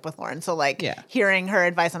relationship with Lauren. So like hearing her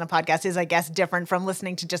advice on a podcast is, I guess, different from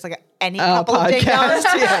listening to just like any couple of podcast.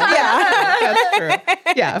 Yeah, that's true.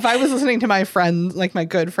 Yeah, if I was listening to my friends, like my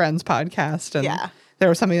good friends' podcast, and there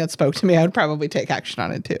was something that spoke to me, I would probably take action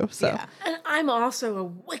on it too. So, and I'm also a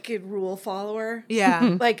wicked rule follower.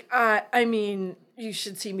 Yeah, like I mean. You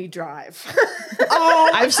should see me drive.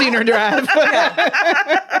 I've seen her drive.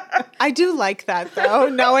 I do like that though,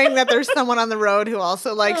 knowing that there's someone on the road who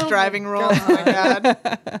also likes driving rules. Oh my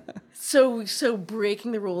God. So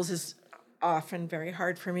breaking the rules is often very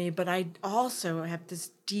hard for me, but I also have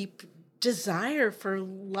this deep desire for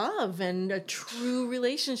love and a true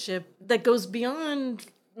relationship that goes beyond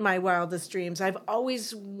my wildest dreams. I've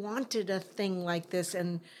always wanted a thing like this,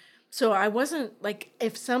 and so I wasn't like,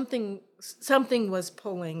 if something was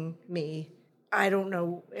pulling me. I don't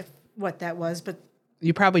know what that was, but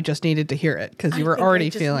you probably just needed to hear it because you were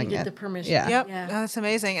already feeling it. The permission. Yeah. Yep. Yeah. That's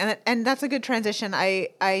amazing. And that's a good transition.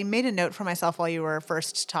 I made a note for myself while you were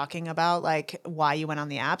first talking about like why you went on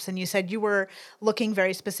the apps, and you said you were looking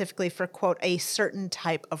very specifically for quote a certain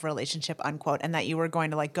type of relationship unquote, and that you were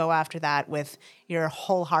going to like go after that with your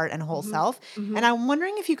whole heart and whole self. Mm-hmm. And I'm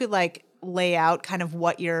wondering if you could like lay out kind of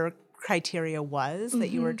what your criteria was that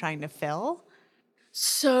you were trying to fill.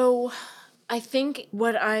 So I think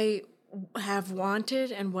what I have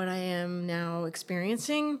wanted and what I am now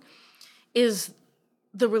experiencing is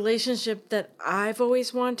the relationship that I've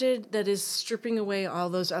always wanted, that is stripping away all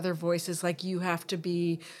those other voices, like you have to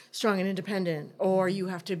be strong and independent, or you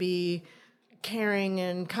have to be caring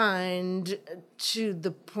and kind to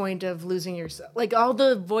the point of losing yourself. Like all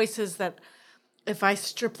the voices that if I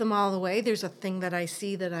strip them all away, there's a thing that I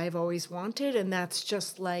see that I've always wanted, and that's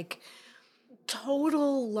just like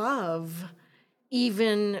total love,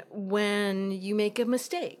 even when you make a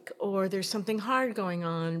mistake or there's something hard going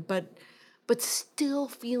on, but still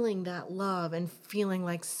feeling that love and feeling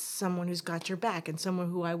like someone who's got your back and someone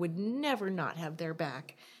who I would never not have their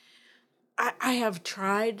back. I have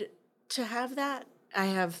tried to have that. I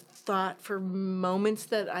have thought for moments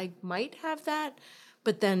that I might have that,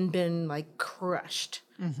 but then been like crushed.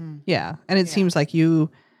 Mm-hmm. Yeah. And it seems like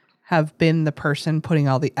you have been the person putting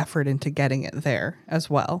all the effort into getting it there as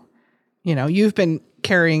well. You know, you've been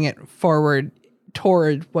carrying it forward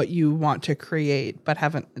toward what you want to create, but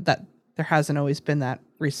there hasn't always been that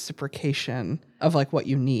reciprocation of like what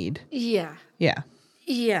you need. Yeah. Yeah.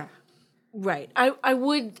 Yeah. Right. I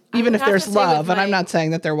would even if there's love, and I'm not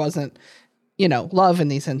saying that there wasn't, love in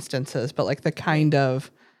these instances, but like the kind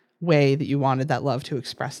of way that you wanted that love to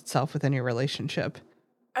express itself within your relationship.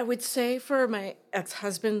 I would say for my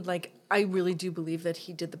ex-husband, like, I really do believe that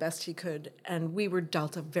he did the best he could, and we were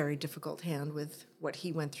dealt a very difficult hand with what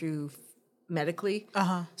he went through medically.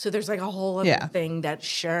 Uh-huh. So there's like a whole other thing that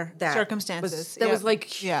circumstances was like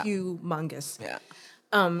humongous. Yeah.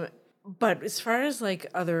 But as far as like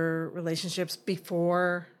other relationships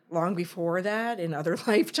long before that, in other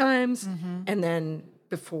lifetimes, and then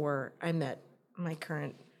before I met my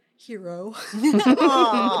current hero,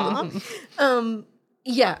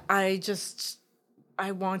 Yeah, I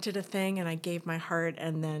wanted a thing and I gave my heart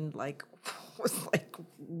and then like was like,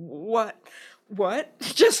 what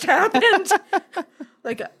just happened?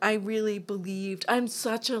 Like, I really believed, I'm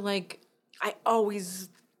such a like, I always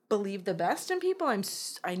believe the best in people.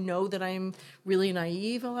 I know that I'm really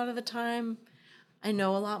naive a lot of the time. I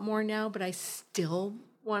know a lot more now, but I still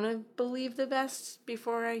want to believe the best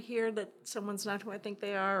before I hear that someone's not who I think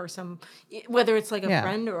they are, or whether it's like a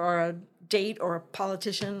friend or a date or a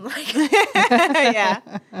politician. Like, Yeah.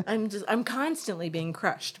 I'm constantly being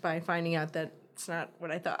crushed by finding out that it's not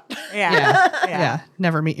what I thought. Yeah.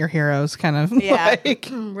 Never meet your heroes kind of. Yeah. Like,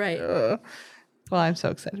 Right. well, I'm so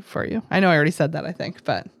excited for you. I know I already said that, I think,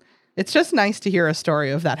 but it's just nice to hear a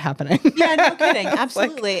story of that happening. Yeah, no kidding.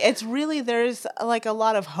 Absolutely. It's really, there's like a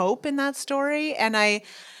lot of hope in that story. And I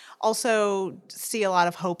also see a lot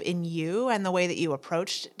of hope in you and the way that you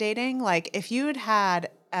approached dating. Like if you had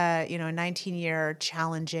a 19-year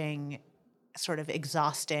challenging, sort of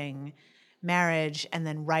exhausting marriage and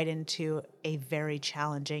then right into a very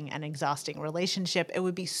challenging and exhausting relationship, it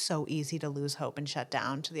would be so easy to lose hope and shut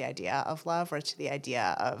down to the idea of love or to the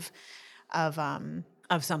idea of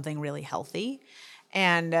something really healthy.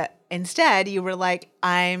 And instead, you were like,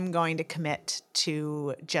 I'm going to commit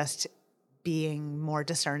to just being more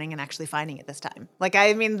discerning and actually finding it this time. Like,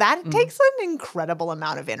 I mean, that takes an incredible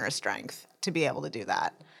amount of inner strength to be able to do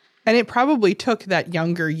that. And it probably took that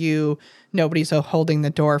younger you, nobody's holding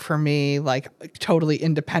the door for me, like totally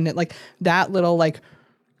independent, like that little like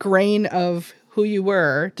grain of who you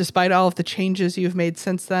were, despite all of the changes you've made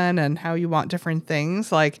since then and how you want different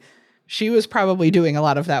things. Like she was probably doing a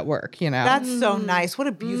lot of that work, you know? That's so nice. What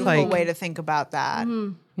a beautiful way to think about that.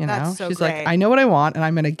 You know, That's so she's great. like, I know what I want and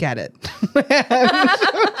I'm going to get it.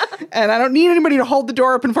 And I don't need anybody to hold the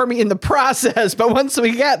door open for me in the process. But once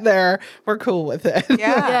we get there, we're cool with it.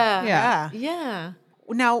 Yeah.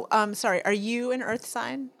 Now, sorry, are you an earth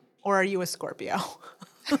sign or are you a Scorpio?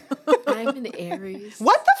 I'm an Aries.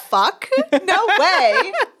 What the fuck? No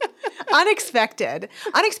way. Unexpected.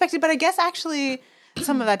 But I guess actually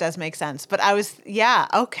some of that does make sense. But I was,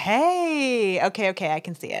 okay. I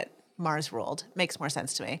can see it. Mars ruled. Makes more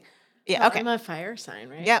sense to me. Yeah, okay. I'm a fire sign,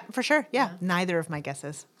 right? Yeah, for sure. Yeah. Neither of my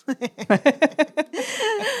guesses.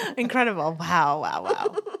 Incredible.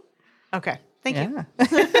 Wow. Okay. Thank you.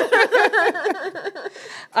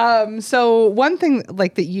 So one thing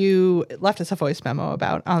like that you left us a voice memo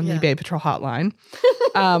about on the Bay Patrol hotline,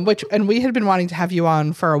 and we had been wanting to have you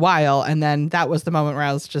on for a while. And then that was the moment where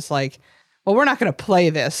I was just like, well, we're not going to play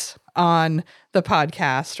this on the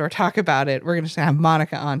podcast or talk about it. We're just going to have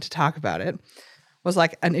Monica on to talk about it. Was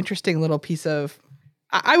like an interesting little piece of,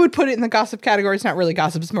 I would put it in the gossip category. It's not really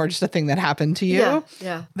gossip. It's more just a thing that happened to you.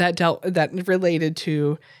 Yeah. That related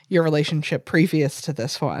to your relationship previous to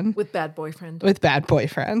this one. With bad boyfriend.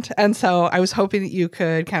 And so I was hoping that you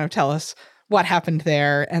could kind of tell us what happened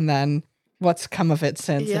there and then what's come of it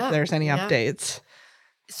since, if there's any updates.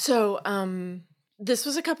 So this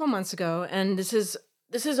was a couple months ago, and this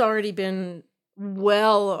has already been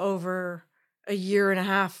well over a year and a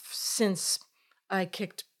half since I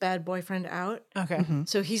kicked bad boyfriend out. Okay. Mm-hmm.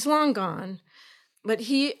 So he's long gone. But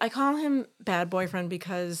I call him bad boyfriend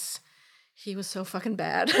because he was so fucking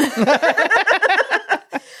bad.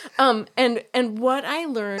 And what I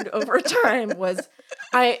learned over time was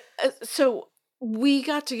so we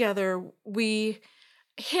got together, we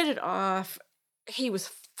hit it off. He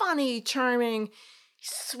was funny, charming, he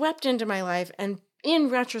swept into my life, and in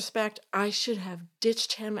retrospect, I should have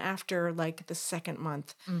ditched him after like the second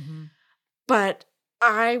month. Mm-hmm. But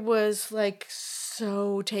I was like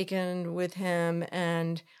so taken with him,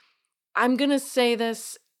 and I'm going to say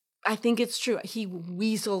this, I think it's true. He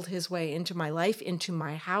weaseled his way into my life, into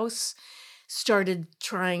my house, started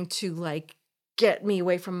trying to like get me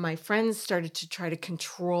away from my friends, started to try to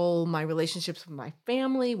control my relationships with my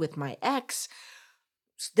family, with my ex.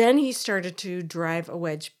 Then he started to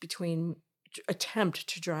attempt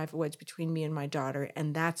to drive a wedge between me and my daughter.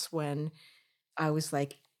 And that's when I was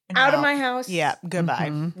like, out of my house. Yeah. Goodbye.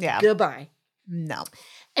 Mm-hmm. Yeah. Goodbye. No.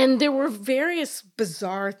 And there were various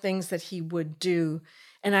bizarre things that he would do.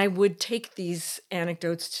 And I would take these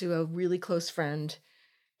anecdotes to a really close friend.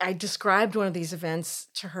 I described one of these events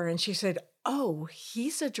to her and she said, "Oh,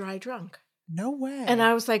 he's a dry drunk." No way. And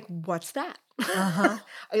I was like, "What's that?" Uh-huh.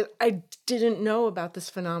 I didn't know about this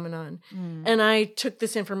phenomenon. And I took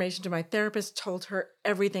this information to my therapist, told her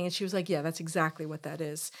everything. And she was like, "Yeah, that's exactly what that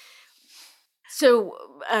is." So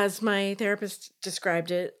as my therapist described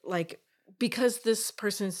it, like, because this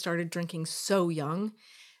person started drinking so young,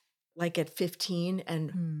 like at 15,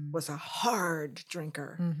 and was a hard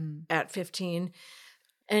drinker at 15,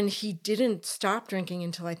 And he didn't stop drinking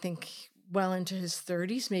until I think well into his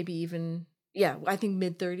 30s, maybe even, I think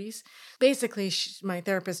mid 30s. Basically, my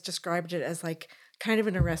therapist described it as like kind of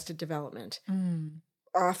an arrested development.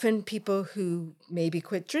 Often people who maybe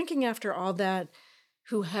quit drinking after all that,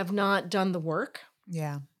 who have not done the work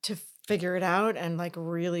to figure it out and like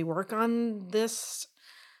really work on this,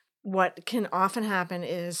 what can often happen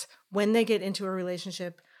is when they get into a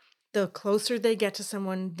relationship, the closer they get to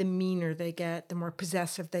someone, the meaner they get, the more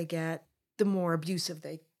possessive they get, the more abusive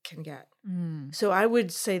they can get. So I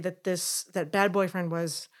would say that that bad boyfriend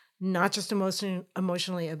was not just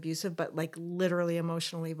emotionally abusive, but like literally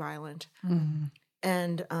emotionally violent.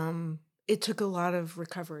 And it took a lot of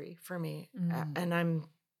recovery for me. And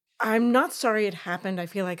I'm not sorry it happened. I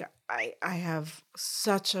feel like I have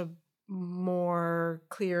such a more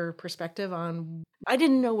clear perspective on, I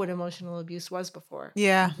didn't know what emotional abuse was before.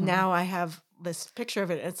 Yeah. Now I have this picture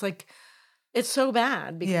of it. It's like, it's so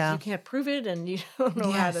bad because you can't prove it and you don't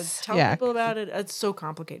know how to tell people about it. It's so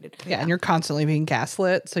complicated. Yeah, and you're constantly being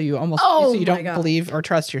gaslit, so you almost you don't believe or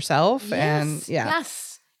trust yourself.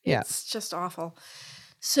 Yes. It's just awful.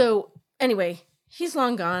 So anyway, he's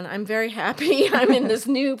long gone. I'm very happy. I'm in this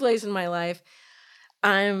new place in my life.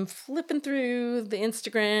 I'm flipping through the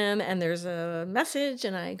Instagram and there's a message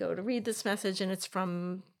and I go to read this message and it's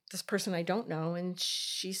from this person I don't know. And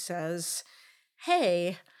she says,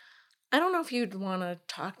 "Hey, I don't know if you'd want to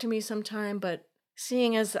talk to me sometime, but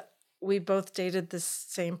seeing as we both dated this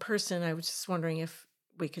same person, I was just wondering if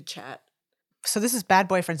we could chat." So this is bad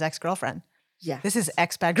boyfriend's ex-girlfriend. Yeah. This is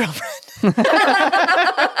ex-bad girlfriend.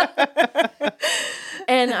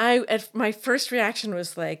 And my first reaction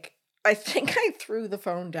was like, I think I threw the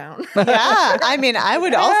phone down. Yeah. I mean, I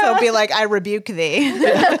would also be like, I rebuke thee.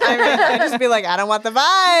 I'd just be like, I don't want the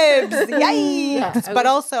vibes. Yikes. Yeah, but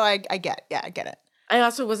also I get it. I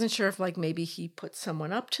also wasn't sure if like maybe he put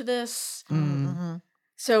someone up to this.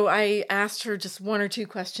 So I asked her just one or two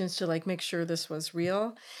questions to like make sure this was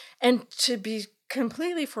real. And to be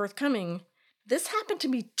completely forthcoming, this happened to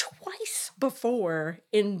me twice before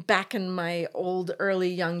back in my old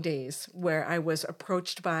early young days where I was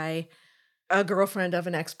approached by a girlfriend of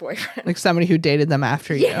an ex-boyfriend. Like somebody who dated them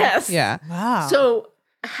after you. Yes. Yeah. Wow. So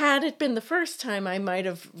had it been the first time, I might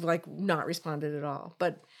have like not responded at all.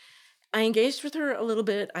 But I engaged with her a little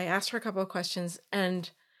bit. I asked her a couple of questions and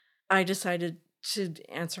I decided to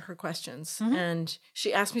answer her questions. And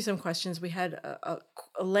she asked me some questions. We had a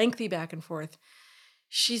lengthy back and forth.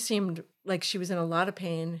 She seemed like she was in a lot of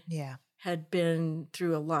pain. Yeah. Had been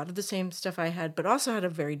through a lot of the same stuff I had, but also had a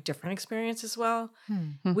very different experience as well.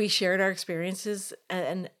 We shared our experiences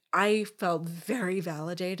and I felt very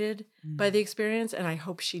validated by the experience and I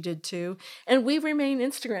hope she did too. And we remain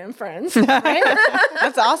Instagram friends. Right?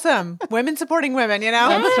 That's awesome. Women supporting women, you know?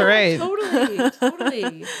 That's right.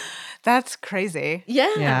 Totally. That's crazy.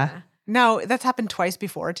 Yeah. No, that's happened twice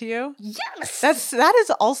before to you? Yes. That is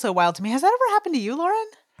also wild to me. Has that ever happened to you, Lauren?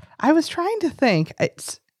 I was trying to think.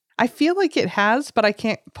 I feel like it has, but I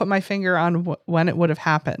can't put my finger on when it would have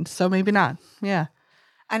happened. So maybe not. Yeah.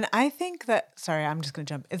 And I think that, sorry, I'm just going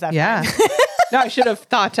to jump. Is that fine? No, I should have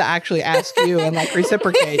thought to actually ask you and like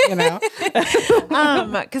reciprocate, you know?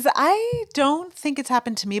 Because I don't think it's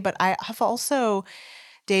happened to me, but I have also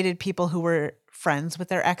dated people who were friends with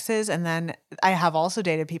their exes. And then I have also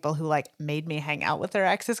dated people who like made me hang out with their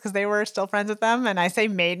exes because they were still friends with them. And I say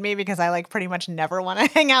made me because I like pretty much never want to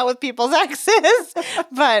hang out with people's exes.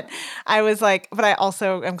 But I was like, but I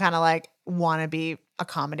also am kind of like want to be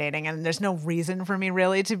accommodating. And there's no reason for me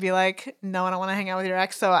really to be like, no, I don't want to hang out with your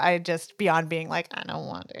ex. So I just beyond being like, I don't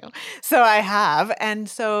want to. So I have.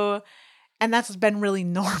 And that's been really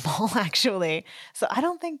normal, actually. So I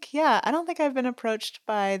don't think I've been approached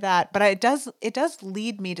by that. But it does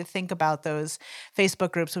lead me to think about those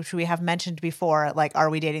Facebook groups, which we have mentioned before, like, are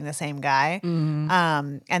we dating the same guy?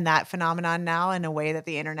 And that phenomenon now in a way that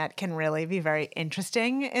the internet can really be very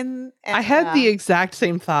interesting. I had the exact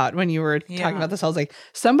same thought when you were talking about this. I was like,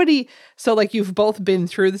 so like you've both been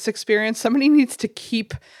through this experience. Somebody needs to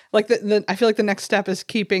keep, like, I feel like the next step is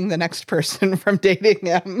keeping the next person from dating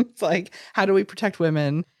them. It's like, how do we protect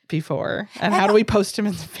women before? And how do we post them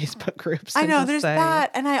in the Facebook groups? I know there's that.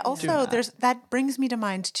 And I also, that brings me to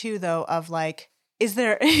mind too, though, of like, is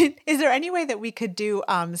there any way that we could do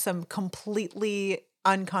some completely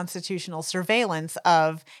unconstitutional surveillance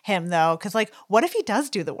of him though? Because like, what if he does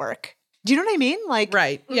do the work? Do you know what I mean? Like,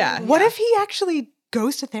 right. Yeah. What if he actually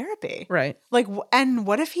goes to therapy? Right. Like, and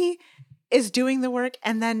what if he is doing the work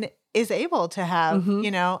and then is able to have,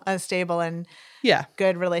 a stable and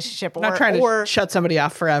good relationship. Not trying to shut somebody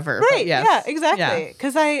off forever. Right. But yes. Yeah, exactly.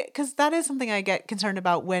 Because that is something I get concerned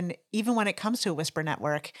about even when it comes to a whisper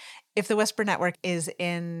network. If the whisper network is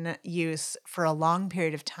in use for a long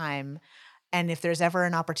period of time, and if there's ever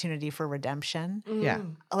an opportunity for redemption,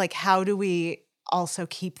 like how do we also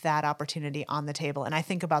keep that opportunity on the table? And I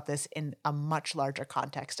think about this in a much larger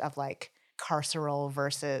context of like carceral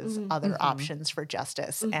versus other options for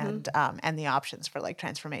justice and the options for like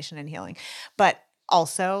transformation and healing. But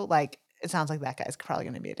also like it sounds like that guy's probably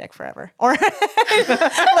going to be a dick forever, or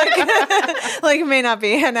like may not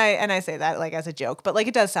be. And I say that like as a joke, but like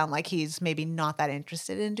it does sound like he's maybe not that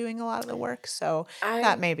interested in doing a lot of the work. So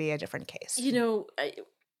that may be a different case.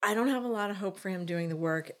 I don't have a lot of hope for him doing the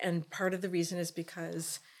work, and part of the reason is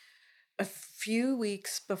because a few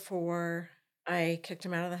weeks before I kicked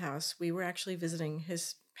him out of the house, we were actually visiting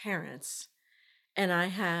his parents, and I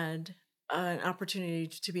had an opportunity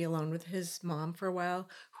to be alone with his mom for a while,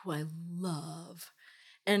 who I love,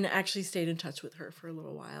 and actually stayed in touch with her for a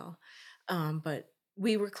little while. But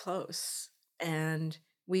we were close, and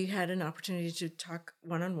we had an opportunity to talk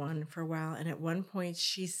one-on-one for a while. And at one point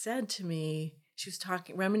she said to me, she was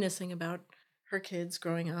reminiscing about her kids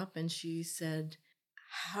growing up, and she said,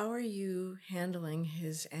 "How are you handling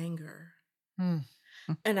his anger?"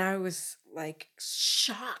 And I was like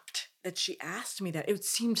shocked that she asked me that. It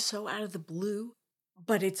seemed so out of the blue,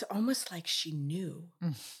 but it's almost like she knew.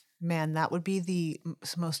 Man, that would be the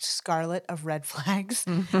most scarlet of red flags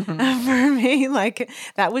for me. Like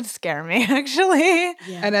that would scare me, actually.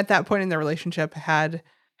 Yeah. And at that point in the relationship, had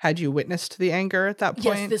you witnessed the anger at that point?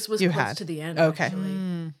 Yes, this was close to the end. Okay.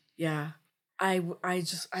 Actually. Yeah.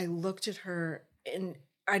 I looked at her and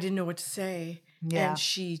I didn't know what to say. Yeah. And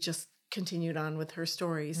she just continued on with her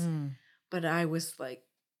stories. But I was like,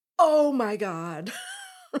 oh my God.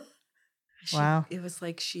 Wow. It was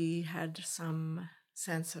like she had some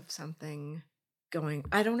sense of something going.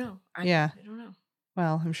 I don't know. I don't know.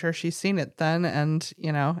 Well, I'm sure she's seen it then. And,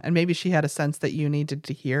 and maybe she had a sense that you needed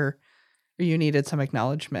to hear, or you needed some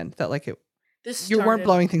acknowledgement that like you weren't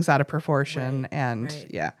blowing things out of proportion.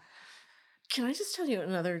 Right. Can I just tell you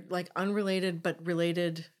another like unrelated but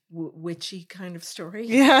related witchy kind of story?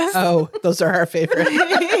 Yes. Oh, those are our favorite.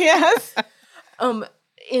 Yes.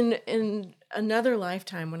 In another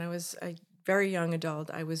lifetime, when I was a very young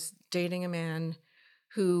adult, I was dating a man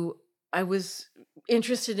who I was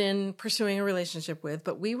interested in pursuing a relationship with,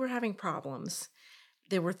 but we were having problems.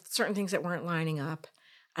 There were certain things that weren't lining up,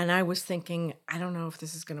 and I was thinking, I don't know if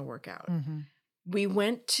this is going to work out. We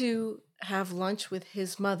went to have lunch with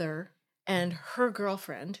his mother and her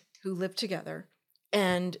girlfriend who lived together,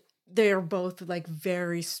 and they're both like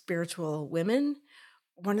very spiritual women.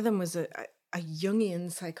 One of them was a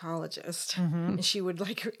Jungian psychologist, and she would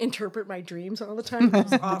like interpret my dreams all the time. It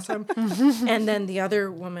was awesome. And then the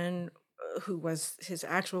other woman, who was his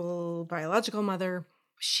actual biological mother,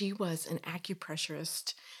 she was an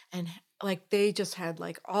acupressurist, and like they just had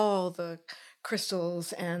like all the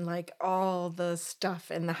crystals and like all the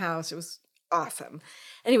stuff in the house. It was awesome.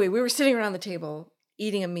 Anyway, we were sitting around the table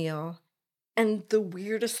eating a meal, and the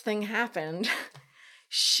weirdest thing happened.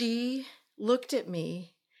 She looked at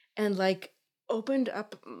me and like opened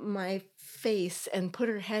up my face and put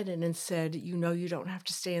her head in and said, "You know, you don't have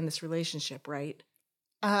to stay in this relationship, right?"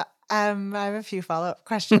 I have a few follow-up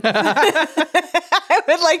questions. I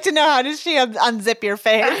would like to know, how does she unzip your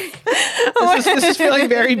face? This is feeling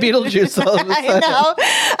very Beetlejuice all of a sudden. I know.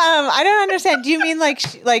 I don't understand. Do you mean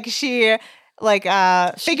she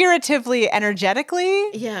figuratively, energetically?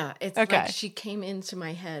 Yeah, it's okay. Like she came into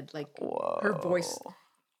my head, like her voice,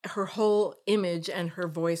 her whole image and her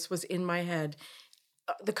voice was in my head.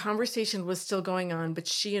 The conversation was still going on, but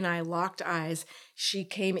she and I locked eyes. She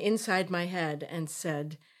came inside my head and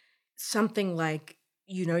said something like,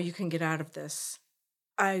 "You know, you can get out of this."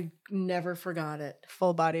 I never forgot it.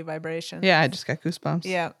 Full body vibration. Yeah, I just got goosebumps.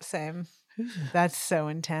 Yeah, same. That's so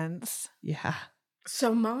intense. Yeah.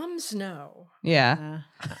 So moms know. Yeah.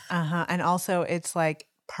 And also it's like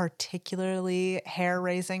particularly hair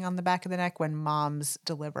raising on the back of the neck when moms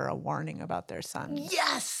deliver a warning about their sons.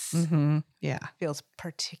 Yes. Mm-hmm. Yeah. Feels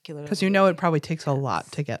particularly. Because it probably takes a lot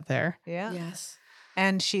to get there. Yeah. Yes.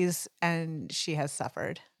 And she has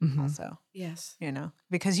suffered also. Yes.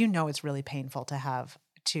 Because it's really painful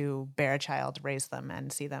to bear a child, raise them,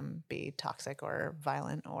 and see them be toxic or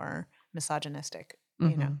violent or misogynistic.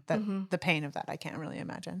 The pain of that I can't really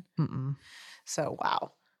imagine. So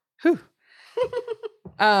wow. Whew.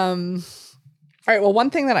 All right. Well, one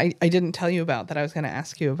thing that I didn't tell you about that I was going to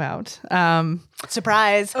ask you about.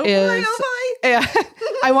 Surprise! Oh boy!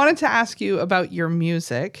 I wanted to ask you about your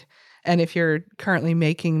music. And if you're currently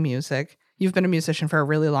making music, you've been a musician for a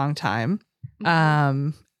really long time.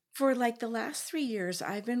 For like the last 3 years,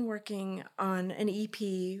 I've been working on an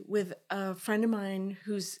EP with a friend of mine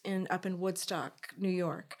who's up in Woodstock, New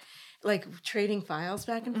York, like trading files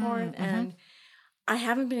back and forth. And I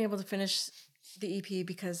haven't been able to finish the EP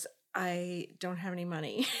because I don't have any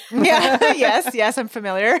money. Yeah. Yes, I'm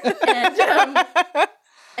familiar.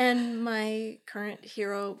 And my current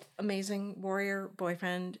hero, amazing warrior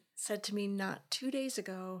boyfriend said to me not 2 days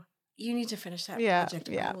ago, you need to finish that project.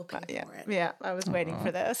 I will pay for it. Yeah, I was waiting for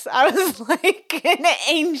this. I was like an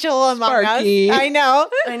angel among Sparky. us. I know.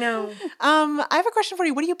 I have a question for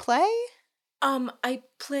you. What do you play? I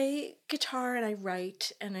play guitar and I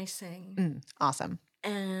write and I sing. Awesome.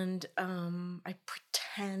 And I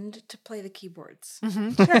pretend to play the keyboards.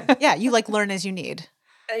 Sure. Yeah, you like learn as you need.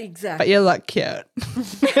 Exactly. But you look cute.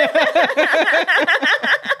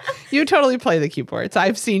 You totally play the keyboards.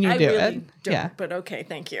 I've seen you do really it. Don't, but okay,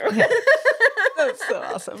 thank you. That's so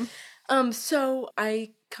awesome. So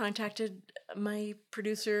I contacted my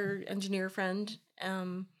producer engineer friend,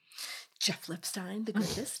 Jeff Lipstein, the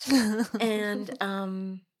greatest, and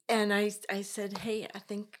I said, hey, I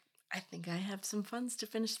think I have some funds to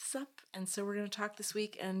finish this up, and so we're going to talk this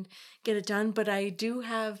week and get it done. But I do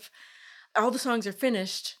have all the songs are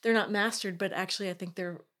finished; they're not mastered, but actually, I think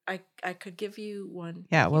they're. I could give you one.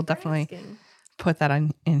 Yeah, we'll definitely put that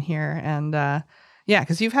in here. And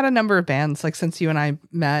because you've had a number of bands, like since you and I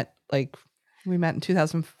met, like we met in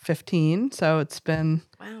 2015. So it's been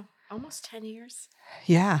almost 10 years.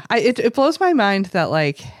 Yeah. It blows my mind that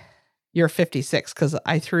like you're 56 because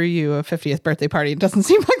I threw you a 50th birthday party. It doesn't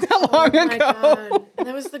seem like that long ago. God.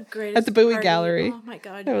 That was the greatest at the Bowie party. Gallery. Oh my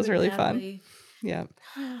God. It was really fun. Yeah.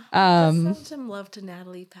 Send some love to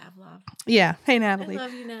Natalie Pavlov. Yeah. Hey, Natalie. I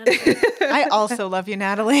love you, Natalie. I also love you,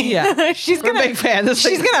 Natalie. Yeah. She's a big fan.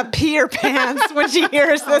 She's gonna pee her pants when she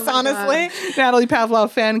hears this, honestly. God. Natalie Pavlov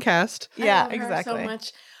fan cast. Yeah, I love exactly. her so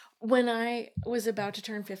much. When I was about to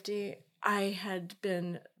turn 50, I had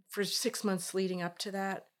been, for 6 months leading up to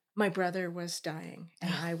that, my brother was dying,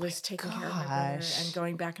 and I was taking care of my brother and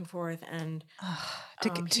going back and forth, and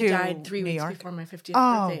he died 3 weeks before my 50th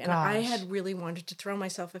birthday, and I had really wanted to throw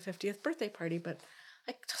myself a 50th birthday party, but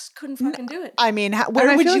I just couldn't fucking do it. I mean,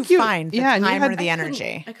 where would you find the time or the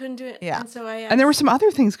energy? I couldn't do it. Yeah. And so and there were some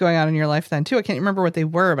other things going on in your life then, too. I can't remember what they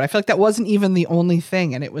were, but I feel like that wasn't even the only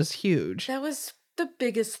thing, and it was huge. That was the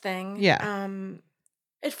biggest thing. Yeah.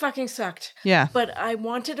 It fucking sucked. Yeah. But I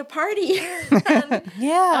wanted a party.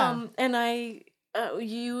 Yeah. And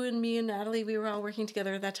you and me and Natalie, we were all working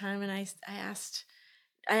together at that time, and I asked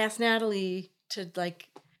Natalie to like,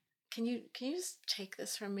 can you just take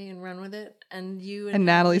this from me and run with it? And you and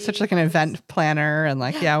Natalie's such like an event planner, and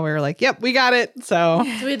like we were like, yep, we got it. So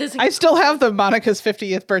I still have the Monica's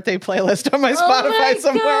 50th birthday playlist on my Spotify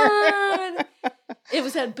somewhere. It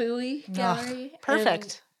was at Bowie Gallery.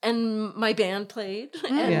 Perfect. And my band played,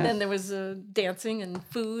 and then there was dancing and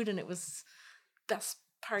food, and it was best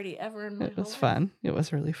party ever. It was fun. It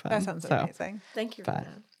was really fun. That sounds amazing. Thank you for that.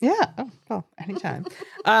 Yeah. Oh, well, anytime.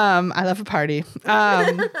 I love a party.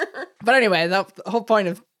 But anyway, the whole point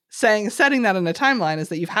of setting that in a timeline is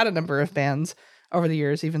that you've had a number of bands over the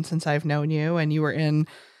years, even since I've known you, and you were in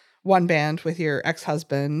one band with your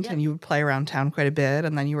ex-husband, and you would play around town quite a bit,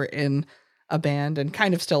 and then you were in a band, and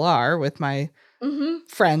kind of still are, with my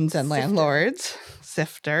friends and landlords,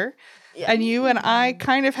 Sifter. Yeah. And you and I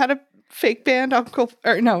kind of had a fake band, not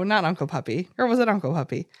Uncle Puppy. Or was it Uncle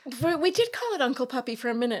Puppy? We did call it Uncle Puppy for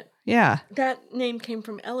a minute. Yeah. That name came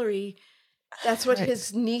from Ellery. That's what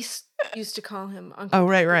his niece used to call him. Uncle Oh,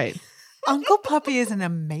 right. Uncle Puppy is an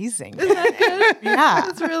amazing name. Is that good? Yeah.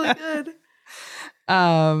 It's really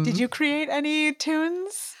good. Did you create any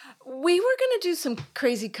tunes? We were going to do some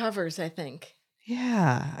crazy covers, I think.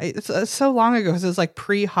 Yeah. It's so long ago because it was like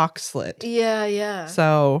pre-Hawkslit. Yeah.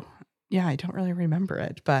 So, yeah, I don't really remember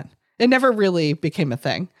it, but it never really became a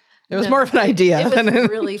thing. It was more of an idea. It was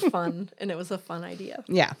really fun, and it was a fun idea.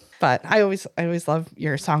 Yeah, but I always love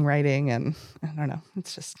your songwriting, and I don't know,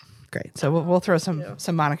 it's just great. So we'll throw some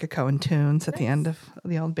Monica Cohen tunes at the end of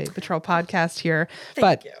the old Babe Patrol podcast here.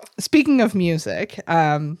 Thank you. Speaking of music,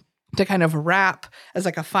 to kind of wrap as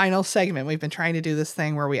like a final segment, we've been trying to do this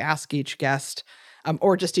thing where we ask each guest,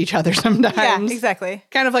 or just each other sometimes. Yeah, exactly.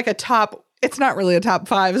 Kind of like a top. It's not really a top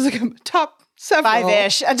 5. It's like a top several.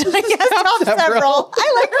 5-ish. Yes, top several.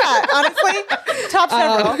 I like that, honestly. Top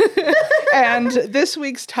several. And this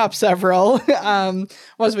week's top several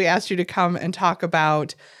was we asked you to come and talk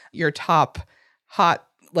about your top hot,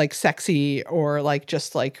 like sexy, or like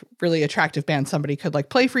just like really attractive band somebody could like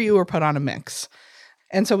play for you or put on a mix.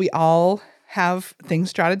 And so we all have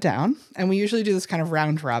things jotted down, and we usually do this kind of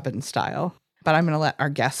round robin style. But I'm going to let our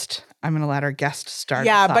guest start.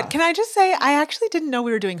 Yeah, us but off. can I just say, I actually didn't know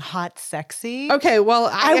we were doing hot sexy. Okay, well,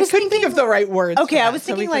 I couldn't think of the right words. Okay, for I that, was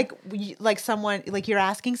so thinking we like someone, like you're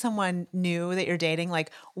asking someone new that you're dating,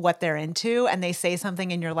 like what they're into, and they say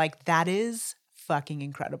something and you're like, that is fucking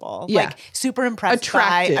incredible. Yeah. Like super impressed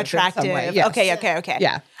Attractive by, in some attractive. way, yes. Okay.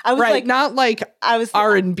 Yeah. I was right, like, not like I was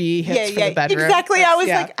R&B hits for the bedroom. Exactly. I was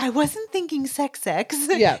Yeah. like, I wasn't thinking sex.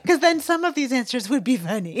 Yeah. Because then some of these answers would be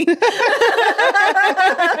funny.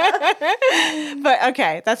 But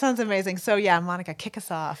okay, that sounds amazing. So yeah, Monica, kick us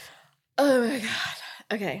off. Oh my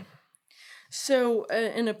God. Okay. So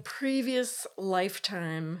in a previous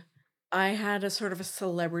lifetime, I had a sort of a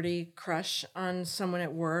celebrity crush on someone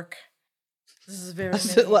at work. This is very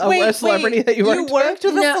a celebrity that you worked worked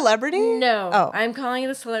with No, a celebrity? No. Oh. I'm calling it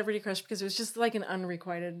a celebrity crush because it was just like an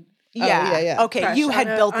unrequited. Yeah. Okay, Crush you had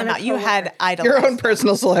on a- built on them a out. You had coworker. idolized Your own them.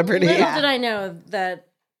 personal celebrity. Little Yeah. did I know that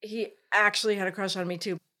he actually had a crush on me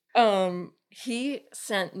too. He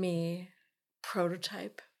sent me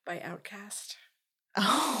Prototype by Outkast.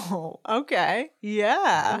 Oh, okay.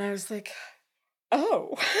 Yeah. And I was like,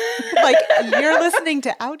 oh. Like you're listening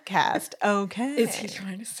to Outkast. Okay. Is he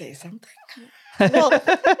trying to say something? Well,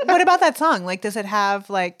 what about that song? Like, does it have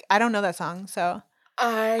like I don't know that song, so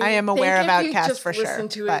I am aware of think if Outkast you just for sure, listen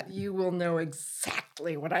to but- it, you will know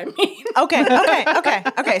exactly what I mean. Okay.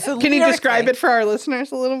 So Can you describe lyrically- it for our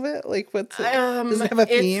listeners a little bit? Like, what's it? Does it have a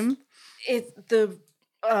theme? It's the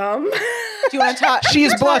Do you want to talk?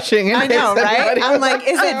 She's blushing. in I know, case right? anybody I'm was like,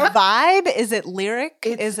 is it vibe? Is it lyric?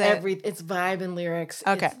 It's Is it it's vibe and lyrics.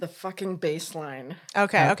 Okay. It's the fucking bass line.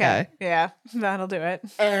 Okay. Yeah, that'll do it.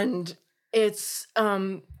 And it's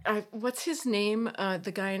what's his name?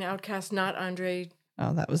 The guy in Outkast, not Andre.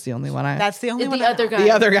 Oh, that was the only one I. That's the only one. The I other know. guy.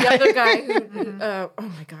 The other guy. The other guy who oh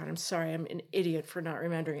my God, I'm sorry. I'm an idiot for not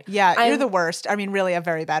remembering it. Yeah, you're I'm- the worst. I mean, really, a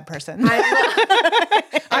very bad person.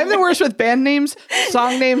 I'm the worst with band names,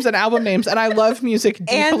 song names, and album names, and I love music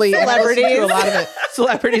deeply. And I listen to celebrities. a lot of it.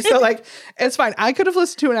 Celebrities. So, like, it's fine. I could have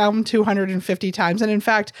listened to an album 250 times. And in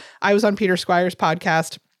fact, I was on Peter Squire's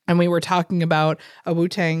podcast, and we were talking about a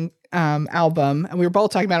Wu-Tang album, and we were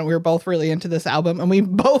both talking about it. We were both really into this album, and we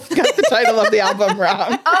both got the title of the album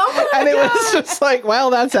wrong. And it was just like, well,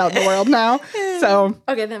 that's out in the world now. So,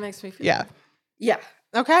 Okay, that makes me feel yeah. Yeah.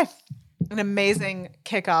 Okay. An amazing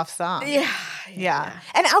kickoff song. Yeah.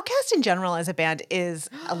 And Outkast in general as a band is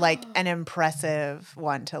like an impressive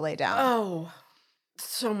one to lay down. Oh,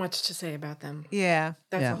 so much to say about them. Yeah.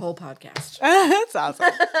 That's Yeah. a whole podcast. That's awesome.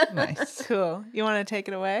 Nice. Cool. You want to take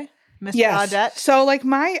it away? Miss Yes. Audette? So like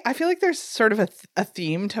I feel like there's sort of a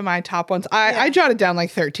theme to my top ones. I jotted down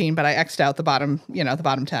like 13, but I X'd out the bottom, the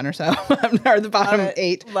bottom 10 or so, or the bottom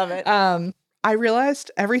 8. Love it. I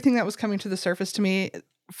realized everything that was coming to the surface to me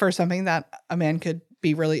for something that a man could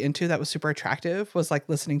be really into that was super attractive was like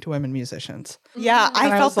listening to women musicians. Yeah, I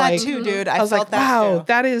And I felt was that like- too, dude. I was felt like, that wow, too.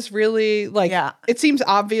 that is really like, Yeah. it seems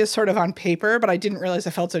obvious sort of on paper, but I didn't realize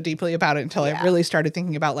I felt so deeply about it until I really started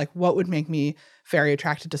thinking about like what would make me very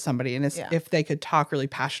attracted to somebody. And it's if they could talk really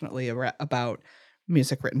passionately about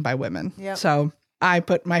music written by women. Yep. So I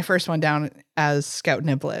put my first one down as Scout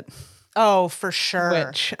Niblet, Oh, for sure.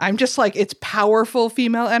 which I'm just like, it's powerful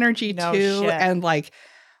female energy No too. shit. And like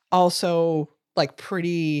also like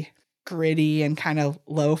pretty gritty and kind of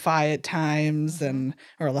lo-fi at times and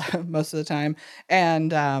or most of the time,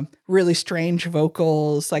 and really strange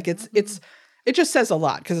vocals. Like it just says a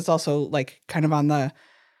lot because it's also like kind of on the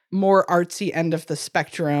more artsy end of the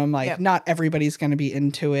spectrum. Like not everybody's going to be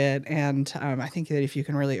into it. And I think that if you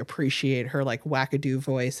can really appreciate her like wackadoo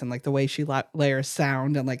voice and like the way she layers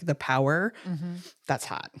sound and like the power, that's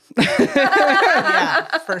hot.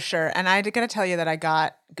 Yeah, for sure. And I got to tell you that I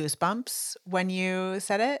got goosebumps when you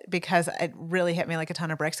said it because it really hit me like a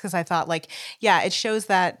ton of bricks because I thought like, yeah, it shows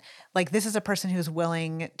that like this is a person who's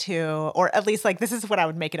willing to, or at least like this is what I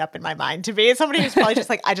would make it up in my mind to be. It's somebody who's probably just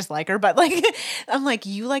like, I just like her. But like, I'm like,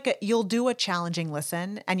 you'll do a challenging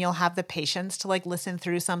listen and you'll have the patience to like listen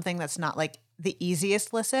through something that's not like the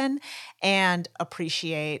easiest listen and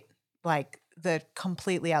appreciate like the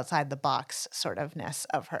completely outside the box sort ofness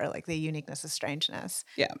of her, like the uniqueness of strangeness.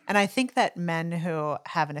 Yeah. And I think that men who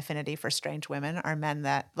have an affinity for strange women are men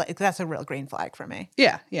that like that's a real green flag for me.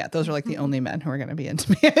 Yeah. Those are like the only men who are going to be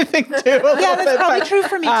into me, I think, too. Yeah, that's probably true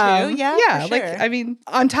for me too. Yeah, Yeah. for Like, sure. I mean,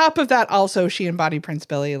 on top of that, also she and Bonnie Prince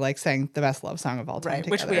Billy like sang the best love song of all time. Right,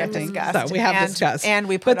 which together, we have I think. discussed. So we have And- discussed. and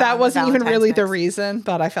we put But that on wasn't even Valentine's really the mix. reason,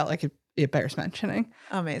 but I felt like it bears mentioning.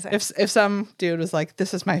 Amazing. If some dude was like,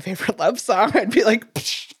 this is my favorite love song, I'd be like,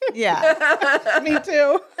 psh. Yeah. Me too.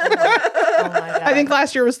 Oh my God. I think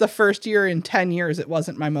last year was the first year in 10 years it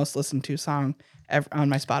wasn't my most listened to song ever on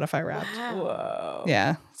my Spotify Wrapped. Whoa.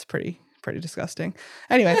 Yeah, it's pretty disgusting.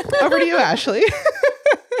 Anyway, over to you, Ashley.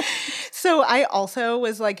 So I also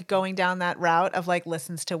was like going down that route of like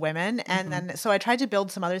listens to women. And then so I tried to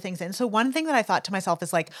build some other things in. So one thing that I thought to myself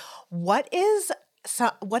is like, what's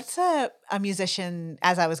a musician,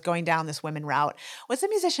 as I was going down this women route, what's a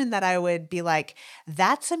musician that I would be like,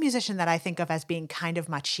 that's a musician that I think of as being kind of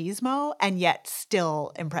machismo and yet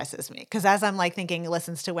still impresses me. Because as I'm like thinking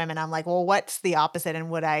listens to women, I'm like, well, what's the opposite and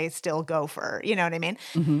would I still go for? You know what I mean?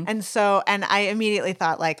 Mm-hmm. And I immediately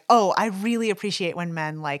thought like, oh, I really appreciate when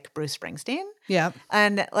men like Bruce Springsteen. Yeah.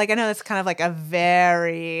 And like I know that's kind of like a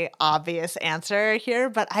very obvious answer here,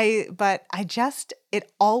 but I just it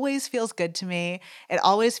always feels good to me. It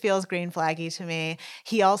always feels green flaggy to me.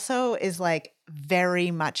 He also is like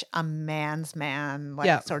very much a man's man,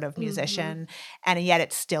 like sort of musician, and yet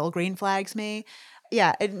it still green flags me.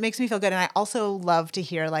 Yeah, it makes me feel good. And I also love to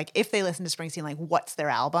hear like if they listen to Springsteen, like what's their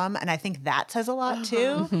album? And I think that says a lot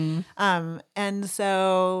too. Mm-hmm. And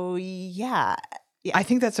so yeah. I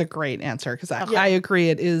think that's a great answer because I agree.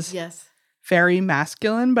 It is very very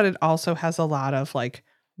masculine, but it also has a lot of like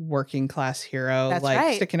working class hero, That's like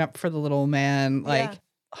right. sticking up for the little man, like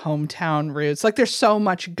hometown roots. Like there's so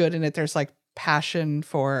much good in it. There's like passion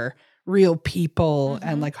for real people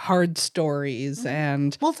and like hard stories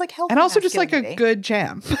and Well, it's like healthy and also just like a masculinity. good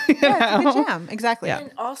jam. Yeah, it's a good jam. Exactly. Yeah.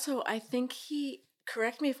 And also, I think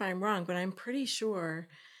correct me if I'm wrong, but I'm pretty sure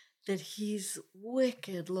that he's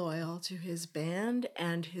wicked loyal to his band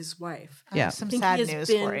and his wife. Yeah. Some think sad he has news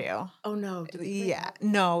been- for you. Oh no! Did they break Yeah. up?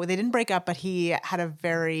 No, they didn't break up, but he had a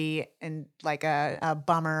very like a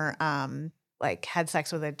bummer like had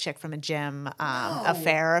sex with a chick from a gym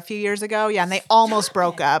affair a few years ago. Yeah, and they almost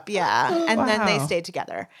broke up. Yeah. And then they Wow. stayed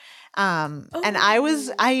together. And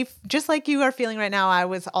I just like you are feeling right now, I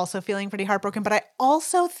was also feeling pretty heartbroken, but I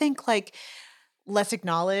also think like let's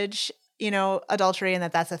acknowledge adultery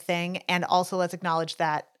and that's a thing. And also let's acknowledge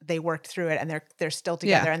that they worked through it and they're still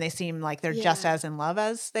together and they seem like they're just as in love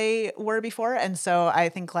as they were before. And so I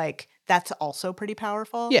think like that's also pretty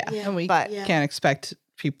powerful. Yeah. And we can't expect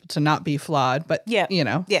people to not be flawed, but Yeah.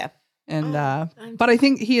 And but I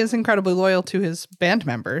think he is incredibly loyal to his band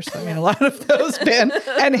members. I mean, a lot of those band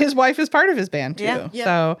and his wife is part of his band too. Yeah.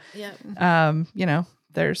 So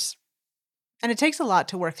there's And it takes a lot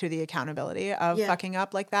to work through the accountability of fucking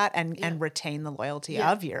up like that and retain the loyalty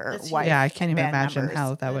of your wife. Yeah, I can't even band imagine members.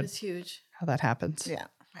 how that would is huge. how that happens. Yeah.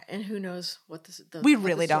 And who knows what We what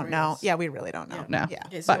really the don't story know. is. Yeah, we really don't know. No. Yeah.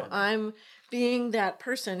 Okay, so But- I'm being that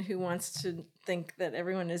person who wants to think that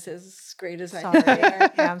everyone is as great as I Sorry.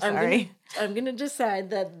 am. Yeah, I'm sorry. I'm gonna decide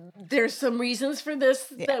that there's some reasons for this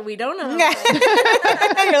that we don't know.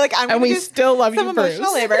 You're like, I'm And gonna we do still love some you, Bruce.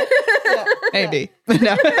 emotional labor. Yeah. Maybe.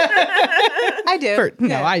 No. I do.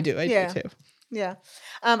 No, I do. I Yeah. do too. Yeah.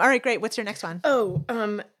 All right, great. What's your next one? Oh,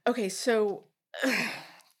 okay, so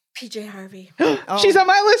PJ Harvey. She's on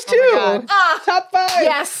my list too. God. Top 5.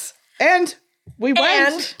 Yes. And we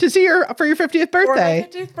went And- to see her for your 50th For my birthday.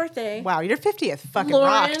 50th birthday. Wow, your 50th fucking Lauren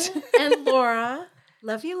rocked. and Laura,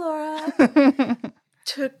 love you, Laura,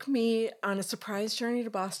 took me on a surprise journey to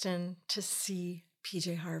Boston to see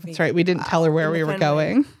PJ Harvey. That's right. We didn't tell her where In the we were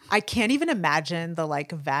Fenway. going. I can't even imagine the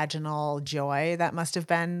like vaginal joy that must have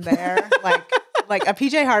been there. like a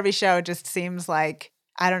PJ Harvey show just seems like,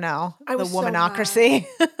 I don't know, I the was so womanocracy.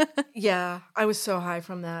 Yeah, I was so high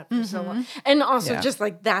from that for so long. And also just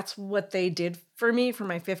like that's what they did for me for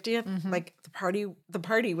my 50th. Like the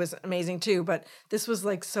party was amazing too, but this was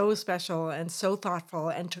like so special and so thoughtful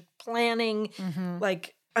and took planning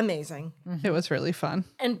like amazing. It was really fun.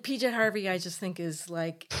 And PJ Harvey I just think is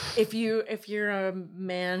like if you're a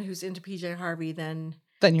man who's into PJ Harvey then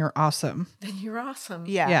You're awesome. you're awesome.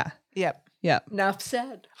 Yeah. Yeah. Yep. Yeah. Enough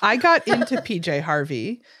said. I got into PJ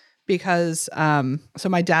Harvey because so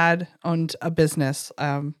my dad owned a business,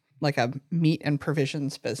 like a meat and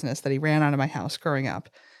provisions business that he ran out of my house growing up.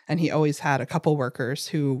 And he always had a couple workers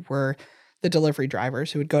who were the delivery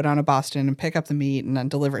drivers who would go down to Boston and pick up the meat and then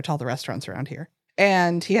deliver it to all the restaurants around here.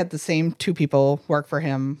 And he had the same 2 people work for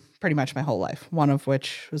him pretty much my whole life, one of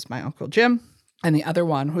which was my Uncle Jim. And the other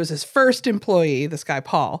one who was his first employee, this guy,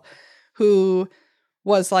 Paul, who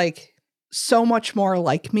was like so much more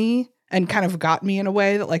like me and kind of got me in a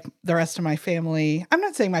way that like the rest of my family, I'm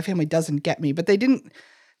not saying my family doesn't get me, but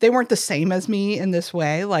they weren't the same as me in this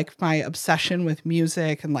way. Like my obsession with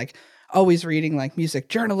music and like always reading like music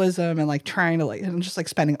journalism and like trying to like, and just like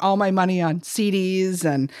spending all my money on CDs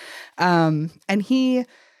and he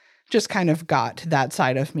just kind of got that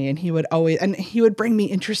side of me. And he would bring me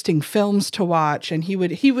interesting films to watch. And he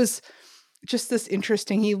was just this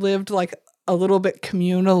interesting, he lived like a little bit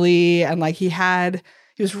communally, and like he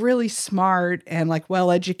was really smart and like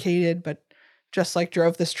well-educated, but just like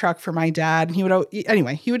drove this truck for my dad. And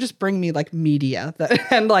he would just bring me like media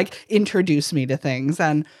and like introduce me to things.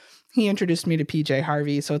 And he introduced me to PJ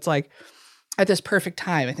Harvey. So it's like at this perfect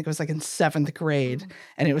time, I think it was like in 7th grade.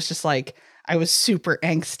 And it was just like, I was super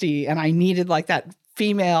angsty and I needed like that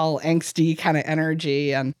female angsty kind of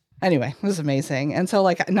energy. And anyway, it was amazing. And so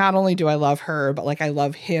like, not only do I love her, but like I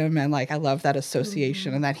love him, and like I love that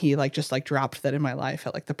association and that he like just like dropped that in my life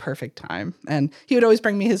at like the perfect time. And he would always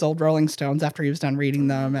bring me his old Rolling Stones after he was done reading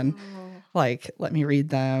them, and like let me read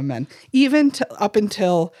them. And even up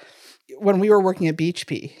until when we were working at Beach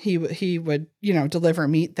Pea, he would, deliver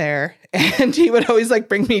meat there, and he would always like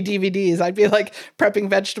bring me DVDs. I'd be like prepping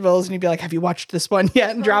vegetables and he'd be like, have you watched this one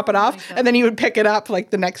yet? And drop it off. And then he would pick it up like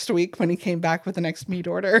the next week when he came back with the next meat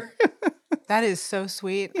order. That is so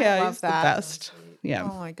sweet. Yeah, I love he's that. the best. Yeah.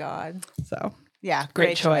 Oh my God. So yeah,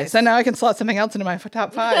 great choice. And now I can slot something else into my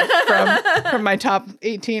top 5 from my top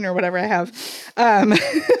 18 or whatever I have.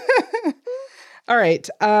 All right.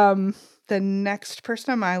 The next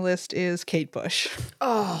person on my list is Kate Bush.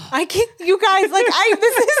 Oh, I can't, you guys, like,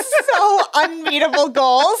 this is so unmeetable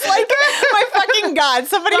goals. Like, my fucking God, imagine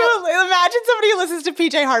somebody who listens to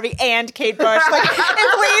PJ Harvey and Kate Bush. Like,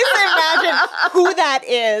 and please imagine who that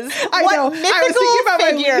is. I know. I was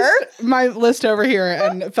thinking about my list over here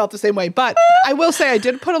and felt the same way. But I will say I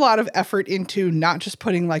did put a lot of effort into not just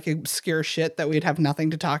putting like obscure shit that we'd have nothing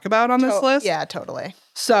to talk about on this list. Yeah, totally.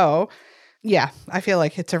 So yeah, I feel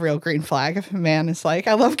like it's a real green flag if a man is like,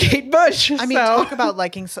 I love Kate Bush. I mean, talk about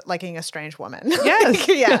liking a strange woman. Yes,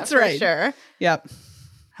 yeah, that's right. Sure. Yep.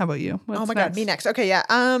 How about you? What's next? God, me next. Okay,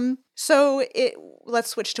 yeah. So let's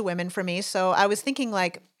switch to women for me. So I was thinking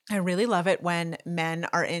like, I really love it when men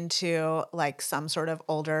are into like some sort of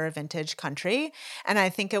older vintage country. And I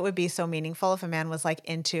think it would be so meaningful if a man was like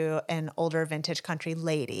into an older vintage country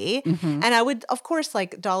lady. Mm-hmm. And I would, of course,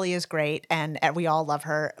 like Dolly is great and we all love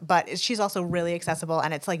her, but she's also really accessible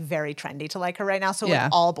and it's like very trendy to like her right now. So like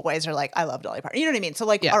all boys are like, I love Dolly Parton. You know what I mean? So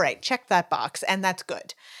like, all right, check that box and that's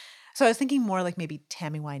good. So I was thinking more like maybe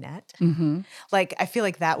Tammy Wynette. Mm-hmm. Like I feel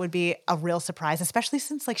like that would be a real surprise, especially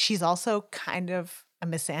since like she's also kind of a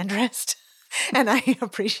misandrist. And I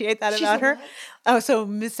appreciate that about her. Oh, so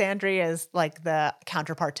misandry is like the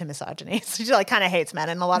counterpart to misogyny. So she like kind of hates men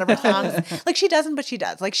in a lot of her songs. Like she doesn't, but she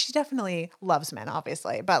does. Like she definitely loves men,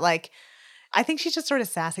 obviously. But like I think she's just sort of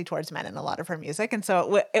sassy towards men in a lot of her music. And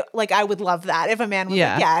so like I would love that if a man was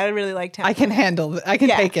like, I really like Tammy. I can handle it. I can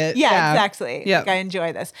take it. Yeah, exactly. Yep. Like I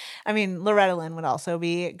enjoy this. I mean, Loretta Lynn would also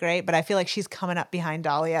be great, but I feel like she's coming up behind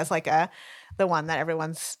Dolly as like the one that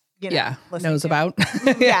everyone's knows about.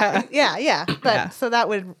 yeah. But so that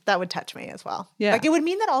would touch me as well. Yeah. Like it would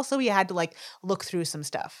mean that also he had to like look through some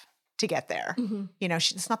stuff to get there. Mm-hmm.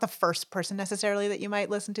 It's not the first person necessarily that you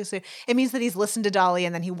might listen to. So it means that he's listened to Dolly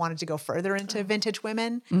and then he wanted to go further into vintage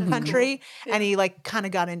women country and he like kind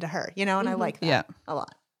of got into her, and I like that a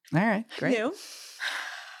lot. All right. Great.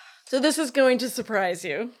 So this is going to surprise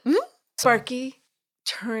you. Mm-hmm. Sparky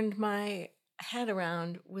turned my head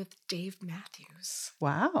around with Dave Matthews.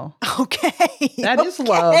 Wow. Okay. That is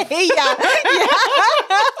love. Yeah.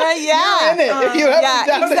 You're in it if you haven't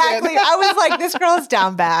done exactly. I was like, this girl is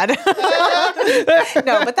down bad.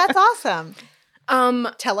 No, but that's awesome.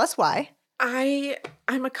 Tell us why. I'm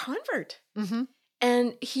a convert. Mm-hmm.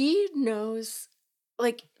 And he knows,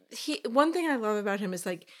 like, one thing I love about him is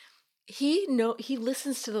like, he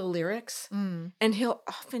listens to the lyrics and he'll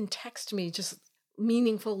often text me just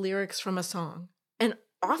meaningful lyrics from a song. And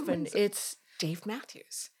often it's Dave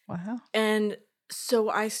Matthews. Wow. And so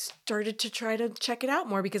I started to try to check it out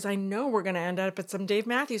more because I know we're going to end up at some Dave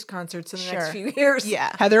Matthews concerts in the next few years.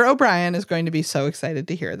 Yeah. Heather O'Brien is going to be so excited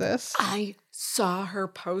to hear this. I saw her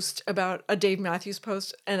post about a Dave Matthews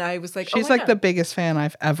post and I was like, she's like the biggest fan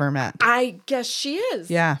I've ever met. I guess she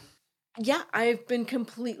is. Yeah. Yeah. I've been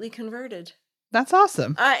completely converted. That's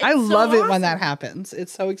awesome. I love it when that happens.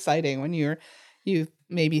 It's so exciting when you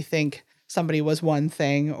maybe think somebody was one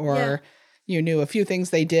thing or you knew a few things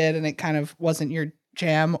they did and it kind of wasn't your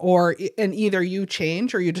jam, and either you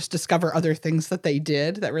change or you just discover other things that they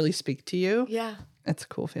did that really speak to you. Yeah. It's a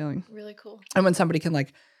cool feeling. Really cool. And when somebody can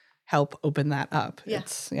like help open that up,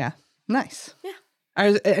 it's nice. Yeah.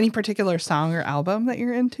 Are there any particular song or album that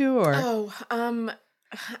you're into or? I'm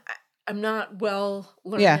not well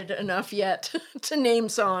learned enough yet to name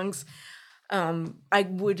songs. I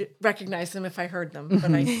would recognize them if I heard them,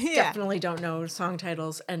 but I definitely don't know song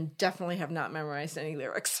titles and definitely have not memorized any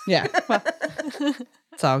lyrics. Yeah. Well,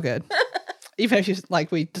 it's all good. Even if you,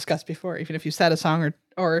 like we discussed before, even if you said a song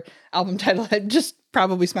or album title, I'd just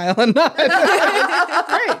probably smile and nod.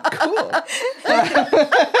 Great, cool.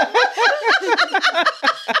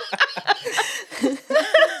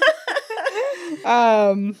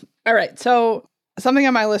 All right. So something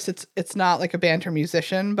on my list, it's not like a band or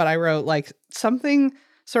musician, but I wrote like something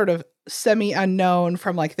sort of semi-unknown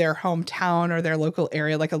from like their hometown or their local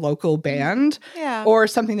area, like a local band. Yeah. Or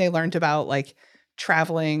something they learned about like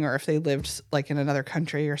traveling, or if they lived like in another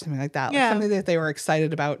country or something like that. Like something that they were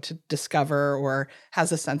excited about to discover or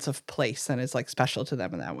has a sense of place and is like special to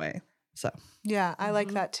them in that way. So yeah, I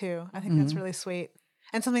like that too. I think that's really sweet.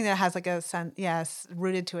 And something that has like a sense,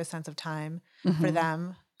 rooted to a sense of time for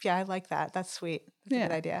them. Yeah, I like that. That's sweet. That's a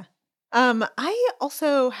good idea. I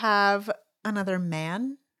also have another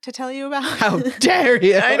man to tell you about. How dare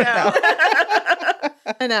you? I know.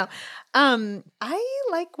 I know. I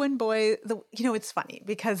like when it's funny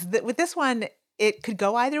because with this one, it could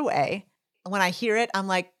go either way. When I hear it, I'm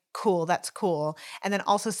like, cool, that's cool. And then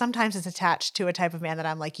also sometimes it's attached to a type of man that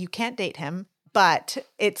I'm like, you can't date him, but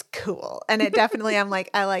it's cool. And it definitely, I'm like,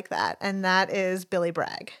 I like that. And that is Billy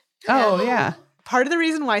Bragg. Oh, yeah. Part of the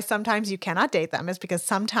reason why sometimes you cannot date them is because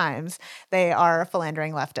sometimes they are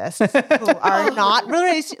philandering leftists who are not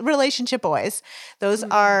relationship boys. Those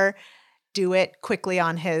are do it quickly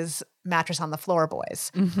on his mattress on the floor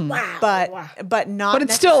boys. Wow. But not. But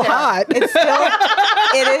it's still hot. It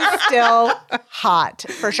is still hot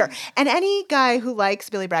for sure. And any guy who likes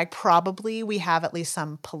Billy Bragg, probably we have at least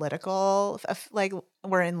some political, like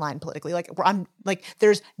we're in line politically. Like I'm like,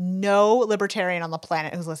 there's no libertarian on the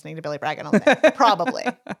planet who's listening to Billy Bragg. I don't think. Probably.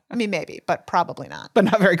 I mean, maybe, but probably not. But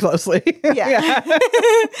not very closely. Yeah.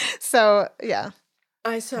 So yeah.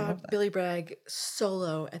 I saw Billy Bragg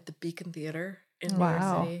solo at the Beacon Theater in New York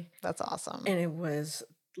City. That's awesome. And it was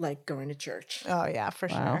like going to church. Oh yeah, for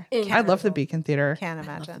sure. I love the Beacon Theater. Can't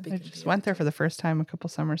imagine. I just went there for the first time a couple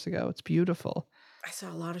summers ago. It's beautiful. I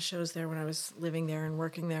saw a lot of shows there when I was living there and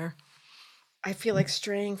working there. I feel like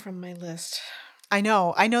straying from my list. I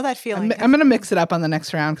know that feeling. I'm going to mix it up on the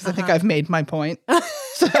next round because I think I've made my point.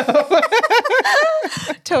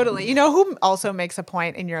 Totally. You know who also makes a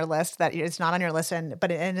point in your list that it's not on your list and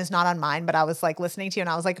is not on mine, but I was like listening to you and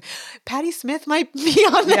I was like, Patti Smith might be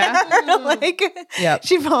on there. Like,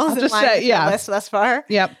 she falls in line with the list thus far.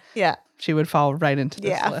 Yep. Yeah. She would fall right into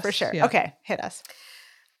this list. Yeah, for sure. Yeah. Okay, hit us.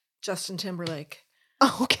 Justin Timberlake.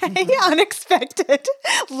 Okay, unexpected.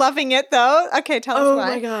 Loving it though. Okay, tell us why. Oh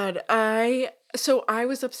my God. I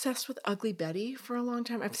was obsessed with Ugly Betty for a long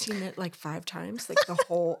time. I've seen it like 5 times, like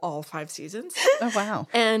all 5 seasons. Oh, wow.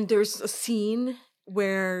 And there's a scene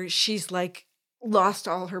where she's like lost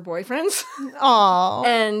all her boyfriends. Aww.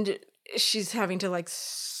 And she's having to like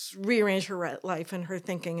rearrange her life and her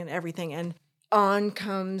thinking and everything. And on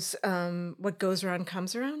comes What Goes Around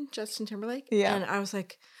Comes Around, Justin Timberlake. Yeah. And I was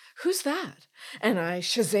like, who's that? And I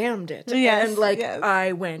Shazammed it. Yes, and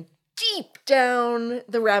I went deep down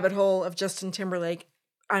the rabbit hole of Justin Timberlake.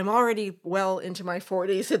 I'm already well into my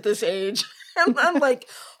 40s at this age. And I'm like,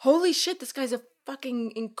 holy shit, this guy's a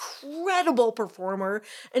fucking incredible performer.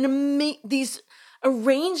 And these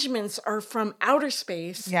arrangements are from outer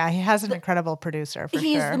space. Yeah, he has an incredible producer for sure.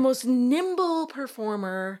 He's the most nimble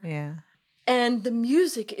performer. Yeah. And the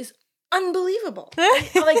music is unbelievable.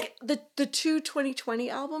 Like the 2 2020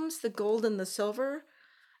 albums, the gold and the silver,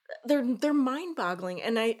 they're mind-boggling.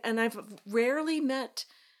 And I've rarely met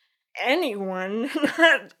anyone,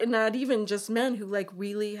 not even just men, who like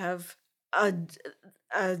really have a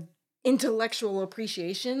intellectual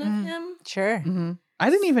appreciation of him. Sure. Mm-hmm. I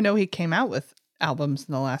didn't even know he came out with albums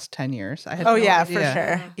in the last 10 years. I had no idea. For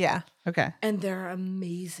sure. Yeah. Okay. And they're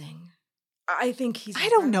amazing. I think he's... I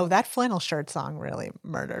don't know. That flannel shirt song really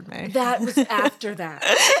murdered me. That was after that.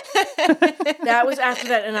 That was after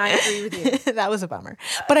that, and I agree with you. That was a bummer.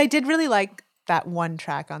 But I did really like that one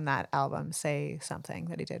track on that album, Say Something,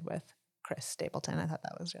 that he did with Chris Stapleton. I thought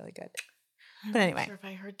that was really good. But anyway. I'm not sure if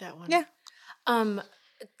I heard that one. Yeah.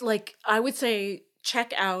 Like, I would say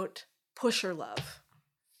check out Pusher Love.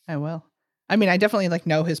 I will. I mean, I definitely like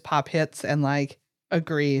know his pop hits and like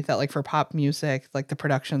agree that like for pop music, like the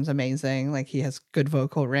production's amazing. Like he has good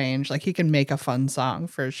vocal range. Like he can make a fun song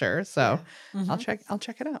for sure. So I'll check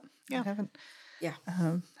it out. Yeah.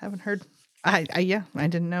 Haven't heard. I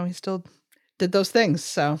didn't know he still did those things.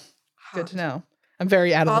 So good to know. I'm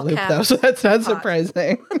very out of the loop though, so that's not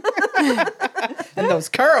surprising. And those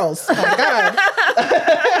curls. Oh my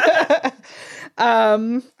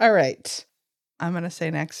God. All right. I'm going to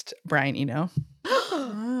say next, Brian Eno.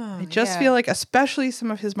 I just feel like, especially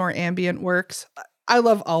some of his more ambient works, I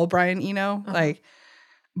love all Brian Eno,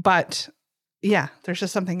 but yeah, there's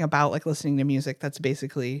just something about like listening to music that's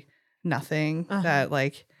basically nothing that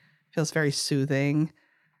like feels very soothing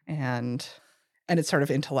and it's sort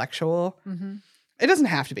of intellectual. Mm-hmm. It doesn't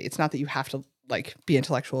have to be. It's not that you have to like be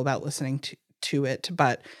intellectual about listening to it,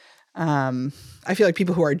 but I feel like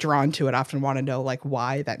people who are drawn to it often want to know like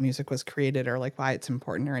why that music was created or like why it's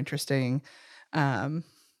important or interesting. And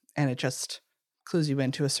it just clues you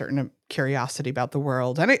into a certain curiosity about the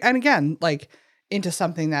world. And again, like into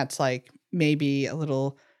something that's like maybe a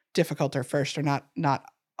little difficult or first or not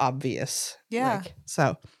obvious. Yeah.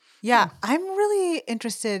 Yeah. I'm really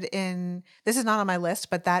interested in, this is not on my list,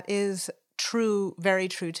 but that is true, very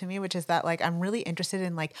true to me, which is that like I'm really interested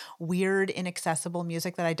in like weird, inaccessible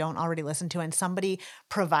music that I don't already listen to, and somebody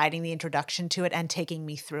providing the introduction to it and taking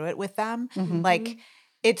me through it with them. Mm-hmm. Like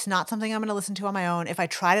it's not something I'm going to listen to on my own. If I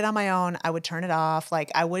tried it on my own, I would turn it off.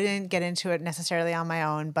 Like I wouldn't get into it necessarily on my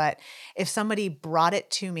own, but if somebody brought it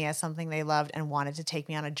to me as something they loved and wanted to take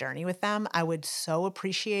me on a journey with them, I would so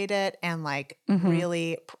appreciate it and like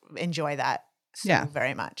really enjoy that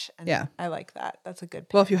very much. And I like that. That's a good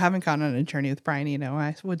pick. Well, if you haven't gone on a journey with Brian Eno,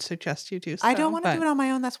 I would suggest you do so. I don't want to do it on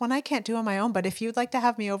my own. That's one I can't do on my own. But if you'd like to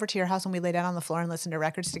have me over to your house and we lay down on the floor and listen to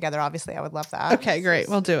records together, obviously I would love that. Okay, great.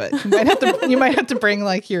 We'll do it. You might have to bring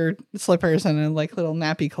like your slippers and a like little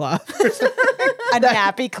nappy cloth or something. A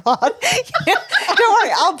nappy cloth. Yeah. Don't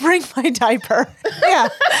worry, I'll bring my diaper. Yeah,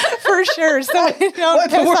 for sure. So you don't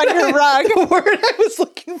piss on your rug. The word I was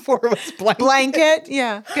looking for was blanket. Blanket?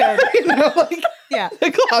 Yeah, good.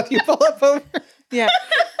 The cloth you pull up over. Yeah.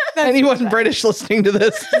 Anyone British listening to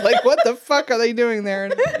this, like, what the fuck are they doing there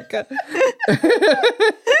in America?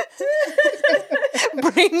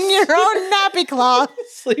 Bring your own nappy cloth.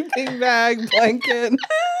 Sleeping bag, blanket. And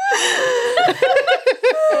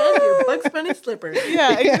your Bugs Bunny slippers.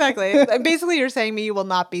 Yeah, exactly. Basically, you're saying you will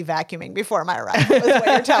not be vacuuming before my arrival is what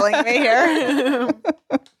you're telling me here.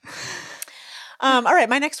 All right,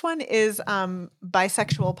 my next one is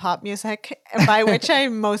bisexual pop music, by which I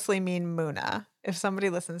mostly mean Muna. If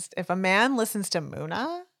a man listens to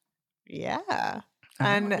Muna, yeah.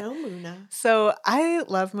 And no Muna. So I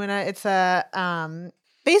love Muna. It's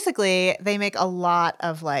basically they make a lot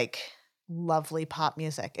of like lovely pop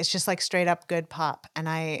music. It's just like straight up good pop, and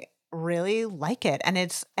I really like it.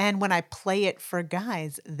 And when I play it for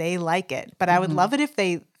guys, they like it. But I would love it if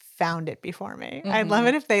they found it before me. I'd love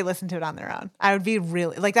it if they listened to it on their own. I would be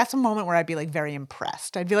really like, that's a moment where I'd be like very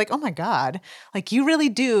impressed. I'd be like, oh my God, like you really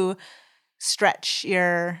do stretch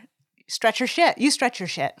your shit. You stretch your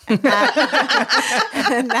shit. And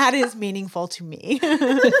that is meaningful to me.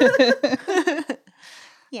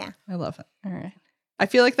 Yeah. I love it. All right. I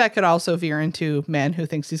feel like that could also veer into man who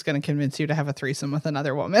thinks he's going to convince you to have a threesome with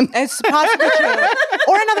another woman. It's possibly true.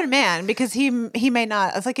 Or another man, because he may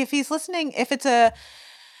not. It's like if it's a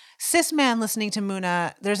cis man listening to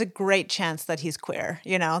Muna, there's a great chance that he's queer,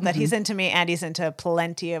 that he's into me and he's into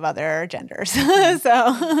plenty of other genders.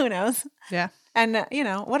 So who knows? Yeah. And,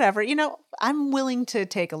 whatever. I'm willing to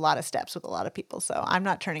take a lot of steps with a lot of people, so I'm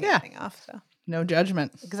not turning anything off. So no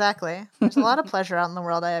judgment. Exactly. There's a lot of pleasure out in the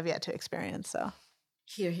world I have yet to experience, so.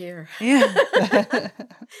 Here. Yeah.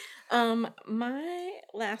 My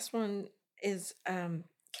last one is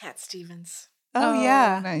Cat Stevens. Oh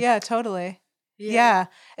yeah. Nice. Yeah, totally. Yeah.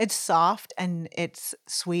 It's soft and it's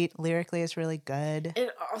sweet. Lyrically, it's really good. It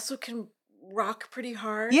also can rock pretty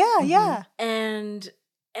hard. Yeah, yeah. And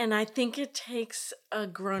I think it takes a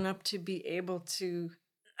grown-up to be able to,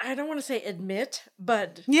 I don't want to say admit,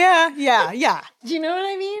 but Yeah. Do you know what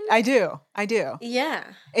I mean? I do. Yeah.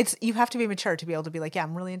 You have to be mature to be able to be like, yeah,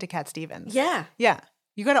 I'm really into Cat Stevens. Yeah. Yeah.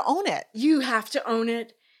 You got to own it. You have to own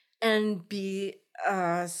it and be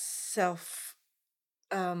have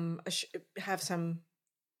some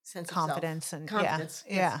sense confidence of confidence.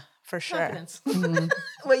 Yeah, for sure. Confidence.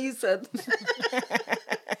 What you said.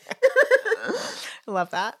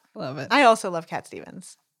 Love that. Love it. I also love Cat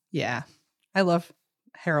Stevens. Yeah. I love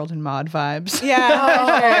Harold and Maude vibes.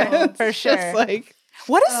 Yeah, for sure. Just like,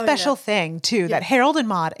 what a special thing, too, that Harold and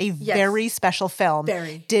Maude, a very special film,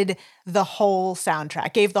 did the whole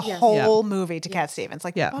soundtrack, gave the whole movie to Cat Stevens.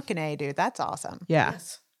 Like, fucking A, dude. That's awesome. Yeah.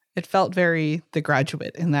 Yes. It felt very The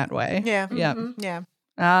Graduate in that way. Yeah. Yeah. Mm-hmm. Yeah.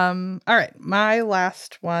 All right. My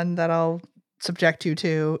last one that I'll subject you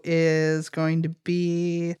to is going to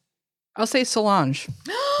be, I'll say Solange.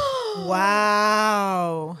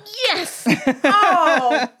 Wow. Yes.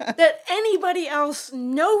 Oh, that anybody else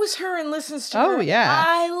knows her and listens to her. Oh, yeah.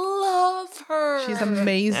 I love her. She's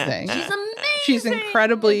amazing. She's amazing. She's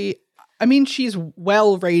incredibly I mean, she's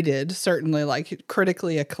well rated, certainly like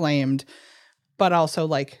critically acclaimed, but also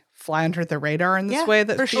like fly under the radar in this way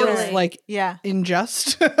that for feels sure. like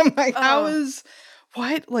unjust. I'm like, how is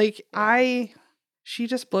what? Like she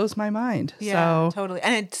just blows my mind. Yeah, So totally.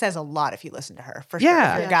 And it says a lot if you listen to her, for Yeah.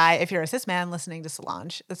 sure. If you're a guy, if you're a cis man listening to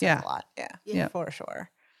Solange, it says a lot. Yeah, for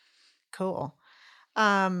sure. Cool.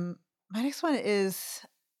 My next one is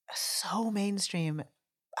so mainstream.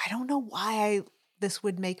 I don't know why this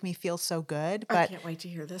would make me feel so good, but I can't wait to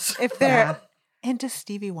hear this. if they're into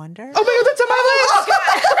Stevie Wonder. oh my God, that's on my list.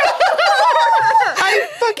 I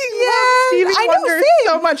fucking love Stevie Wonder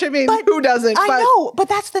so much. I mean, who doesn't? I know, but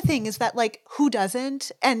that's the thing is that like who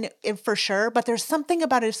doesn't? And for sure, but there's something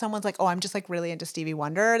about it if someone's like, oh, I'm just like really into Stevie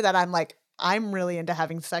Wonder that I'm like, I'm really into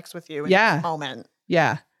having sex with you in this moment.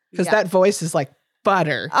 Yeah. Because that voice is like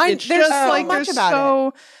butter. It's there's just so like much there's about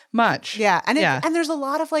so much. Yeah. And there's a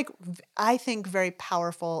lot of like, I think very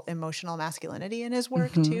powerful emotional masculinity in his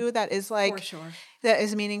work too. That is like, For sure. that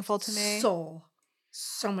is meaningful to me. Soul.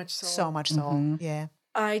 So much soul. So much soul. Yeah.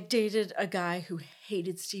 I dated a guy who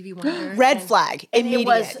hated Stevie Wonder. Red flag. Immediate. It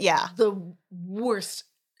was yeah. the worst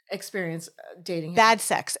experience dating him. Bad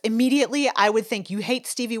sex. Immediately, I would think you hate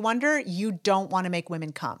Stevie Wonder. You don't want to make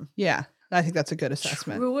women come. Yeah. I think that's a good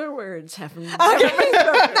assessment. Truer words have nice.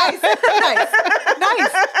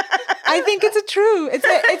 I think it's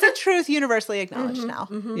a truth universally acknowledged now.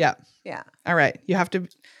 Yeah. Yeah. All right. You have to.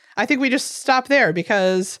 I think we just stop there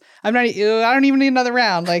because I don't even need another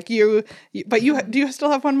round. Like but do you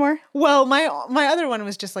still have one more? Well, my other one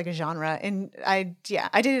was just like a genre, and I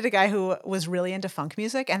dated a guy who was really into funk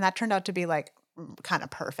music, and that turned out to be like kind of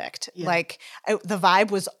perfect. Yeah. Like the vibe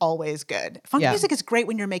was always good. Funk music is great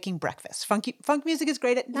when you're making breakfast. Funk music is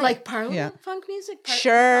great at night. Like Parliament funk music?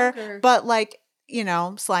 Sure, but like, you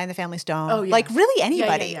know, Sly and the Family Stone. Oh, yeah. Like really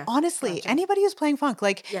anybody. Yeah. Honestly, Gotcha. anybody who's playing funk.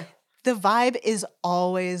 Like the vibe is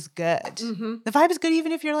always good. The vibe is good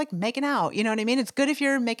even if you're like making out. You know what I mean? It's good if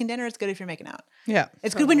you're making dinner. It's good if you're making out. Yeah.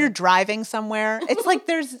 It's good when you're driving somewhere. It's like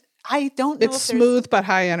I don't know. It's smooth but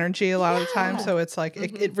high energy a lot of the time. So it's like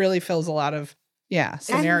it really fills a lot of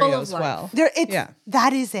scenarios well.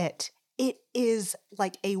 That is it. It is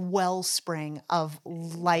like a wellspring of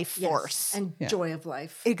life force. And joy of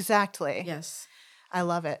life. Exactly. Yes. I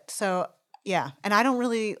love it. So yeah. And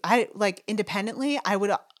I like independently, I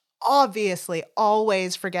would obviously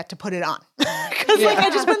always forget to put it on because like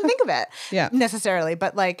I just wouldn't think of it necessarily.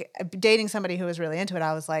 But like dating somebody who was really into it,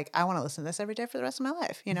 I was like, I want to listen to this every day for the rest of my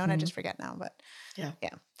life, you know, and I just forget now. But yeah.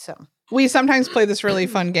 So we sometimes play this really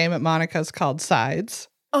fun game at Monica's called Sides.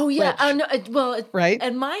 Oh yeah. No, right.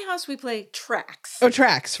 At my house we play tracks. Oh,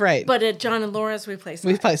 tracks, right. But at John and Laura's we play sides.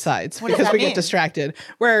 We play sides because we get distracted.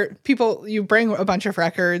 Where you bring a bunch of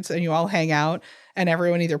records and you all hang out and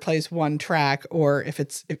everyone either plays one track or if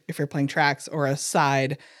you're playing tracks or a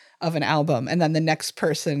side of an album. And then the next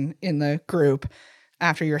person in the group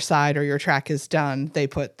after your side or your track is done, they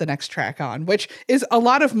put the next track on, which is a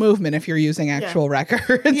lot of movement if you're using actual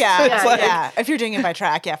records. Yeah. If you're doing it by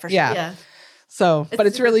track, for sure. Yeah. So, but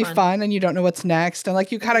it's really fun and you don't know what's next. And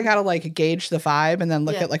like, you kind of got to like gauge the vibe and then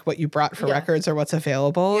look at like what you brought for records or what's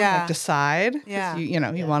available. And, like decide. Yeah. You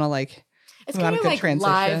want to like, it's kind of like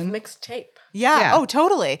live mixtape. Yeah. Oh,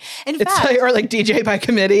 totally. In fact, like, or like DJ by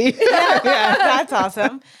committee. Yeah. That's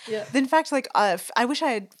awesome. Yeah. In fact, like, I wish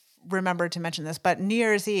I had remembered to mention this, but New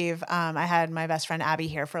Year's Eve, I had my best friend Abby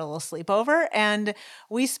here for a little sleepover, and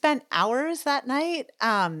we spent hours that night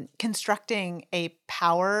constructing a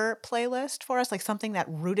power playlist for us, like something that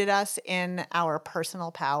rooted us in our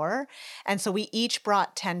personal power. And so we each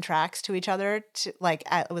brought 10 tracks to each other to like,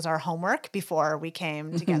 it was our homework before we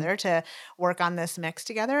came together to work on this mix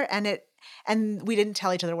together. And we didn't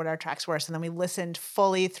tell each other what our tracks were. So then we listened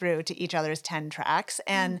fully through to each other's 10 tracks.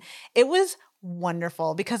 And it was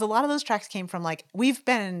wonderful because a lot of those tracks came from like, we've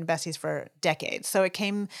been besties for decades. So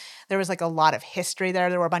there was like a lot of history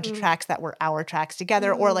there. There were a bunch of tracks that were our tracks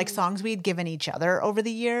together or like songs we'd given each other over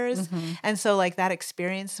the years. And so like that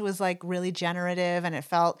experience was like really generative and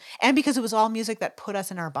and because it was all music that put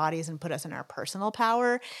us in our bodies and put us in our personal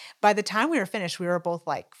power, by the time we were finished, we were both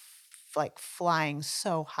like flying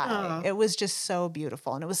so high. It was just so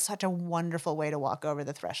beautiful. And it was such a wonderful way to walk over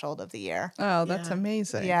the threshold of the year. Oh, that's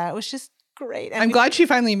amazing. Yeah, it was just great. And I'm glad she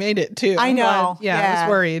finally made it too. I know. I was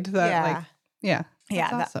worried that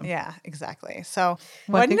that's awesome. Yeah, exactly. So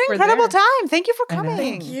well, what an incredible time. Thank you for coming.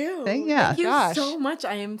 Thank you. Thank you so much.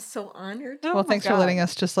 I am so honored. Well, thanks for letting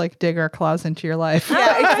us just like dig our claws into your life.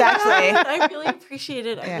 Yeah, exactly. I really appreciate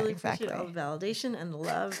it. I really appreciate all the validation and the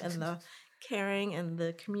love and the caring and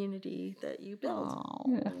the community that you build. Oh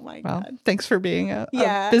my Well, God. thanks for being a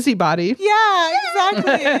Yeah. busybody. Yeah,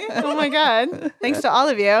 exactly. Oh my God. Thanks to all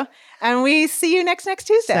of you. And we see you next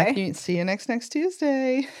Tuesday. See you next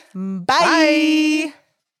Tuesday. Bye.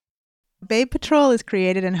 Babe Patrol is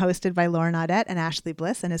created and hosted by Lauren Audette and Ashley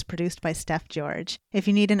Bliss and is produced by Steph George. If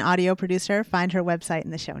you need an audio producer, find her website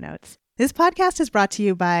in the show notes. This podcast is brought to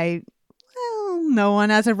you by, well, no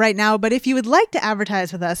one as of right now, but if you would like to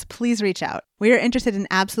advertise with us, please reach out. We are interested in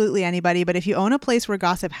absolutely anybody, but if you own a place where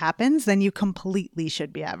gossip happens, then you completely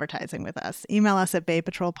should be advertising with us. Email us at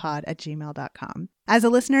babepatrolpod@gmail.com. As a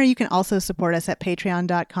listener, you can also support us at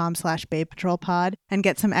patreon.com/babepatrolpod and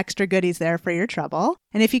get some extra goodies there for your trouble.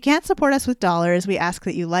 And if you can't support us with dollars, we ask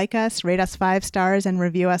that you like us, rate us 5 stars, and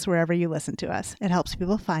review us wherever you listen to us. It helps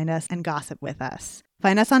people find us and gossip with us.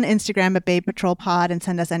 Find us on Instagram at babepatrolpod and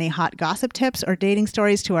send us any hot gossip tips or dating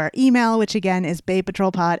stories to our email, which again is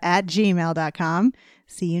babepatrolpod@gmail.com.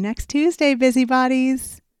 See you next Tuesday,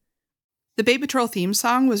 busybodies. The Babe Patrol theme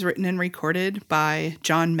song was written and recorded by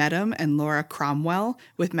John Medham and Laura Cromwell,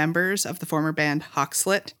 with members of the former band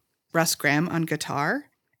Hawkslit, Russ Graham on guitar,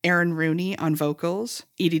 Aaron Rooney on vocals,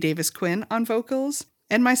 Edie Davis-Quinn on vocals,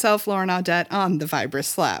 and myself, Lauren Audette, on the Vibrous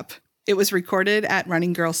Slap. It was recorded at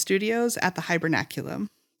Running Girl Studios at the Hibernaculum.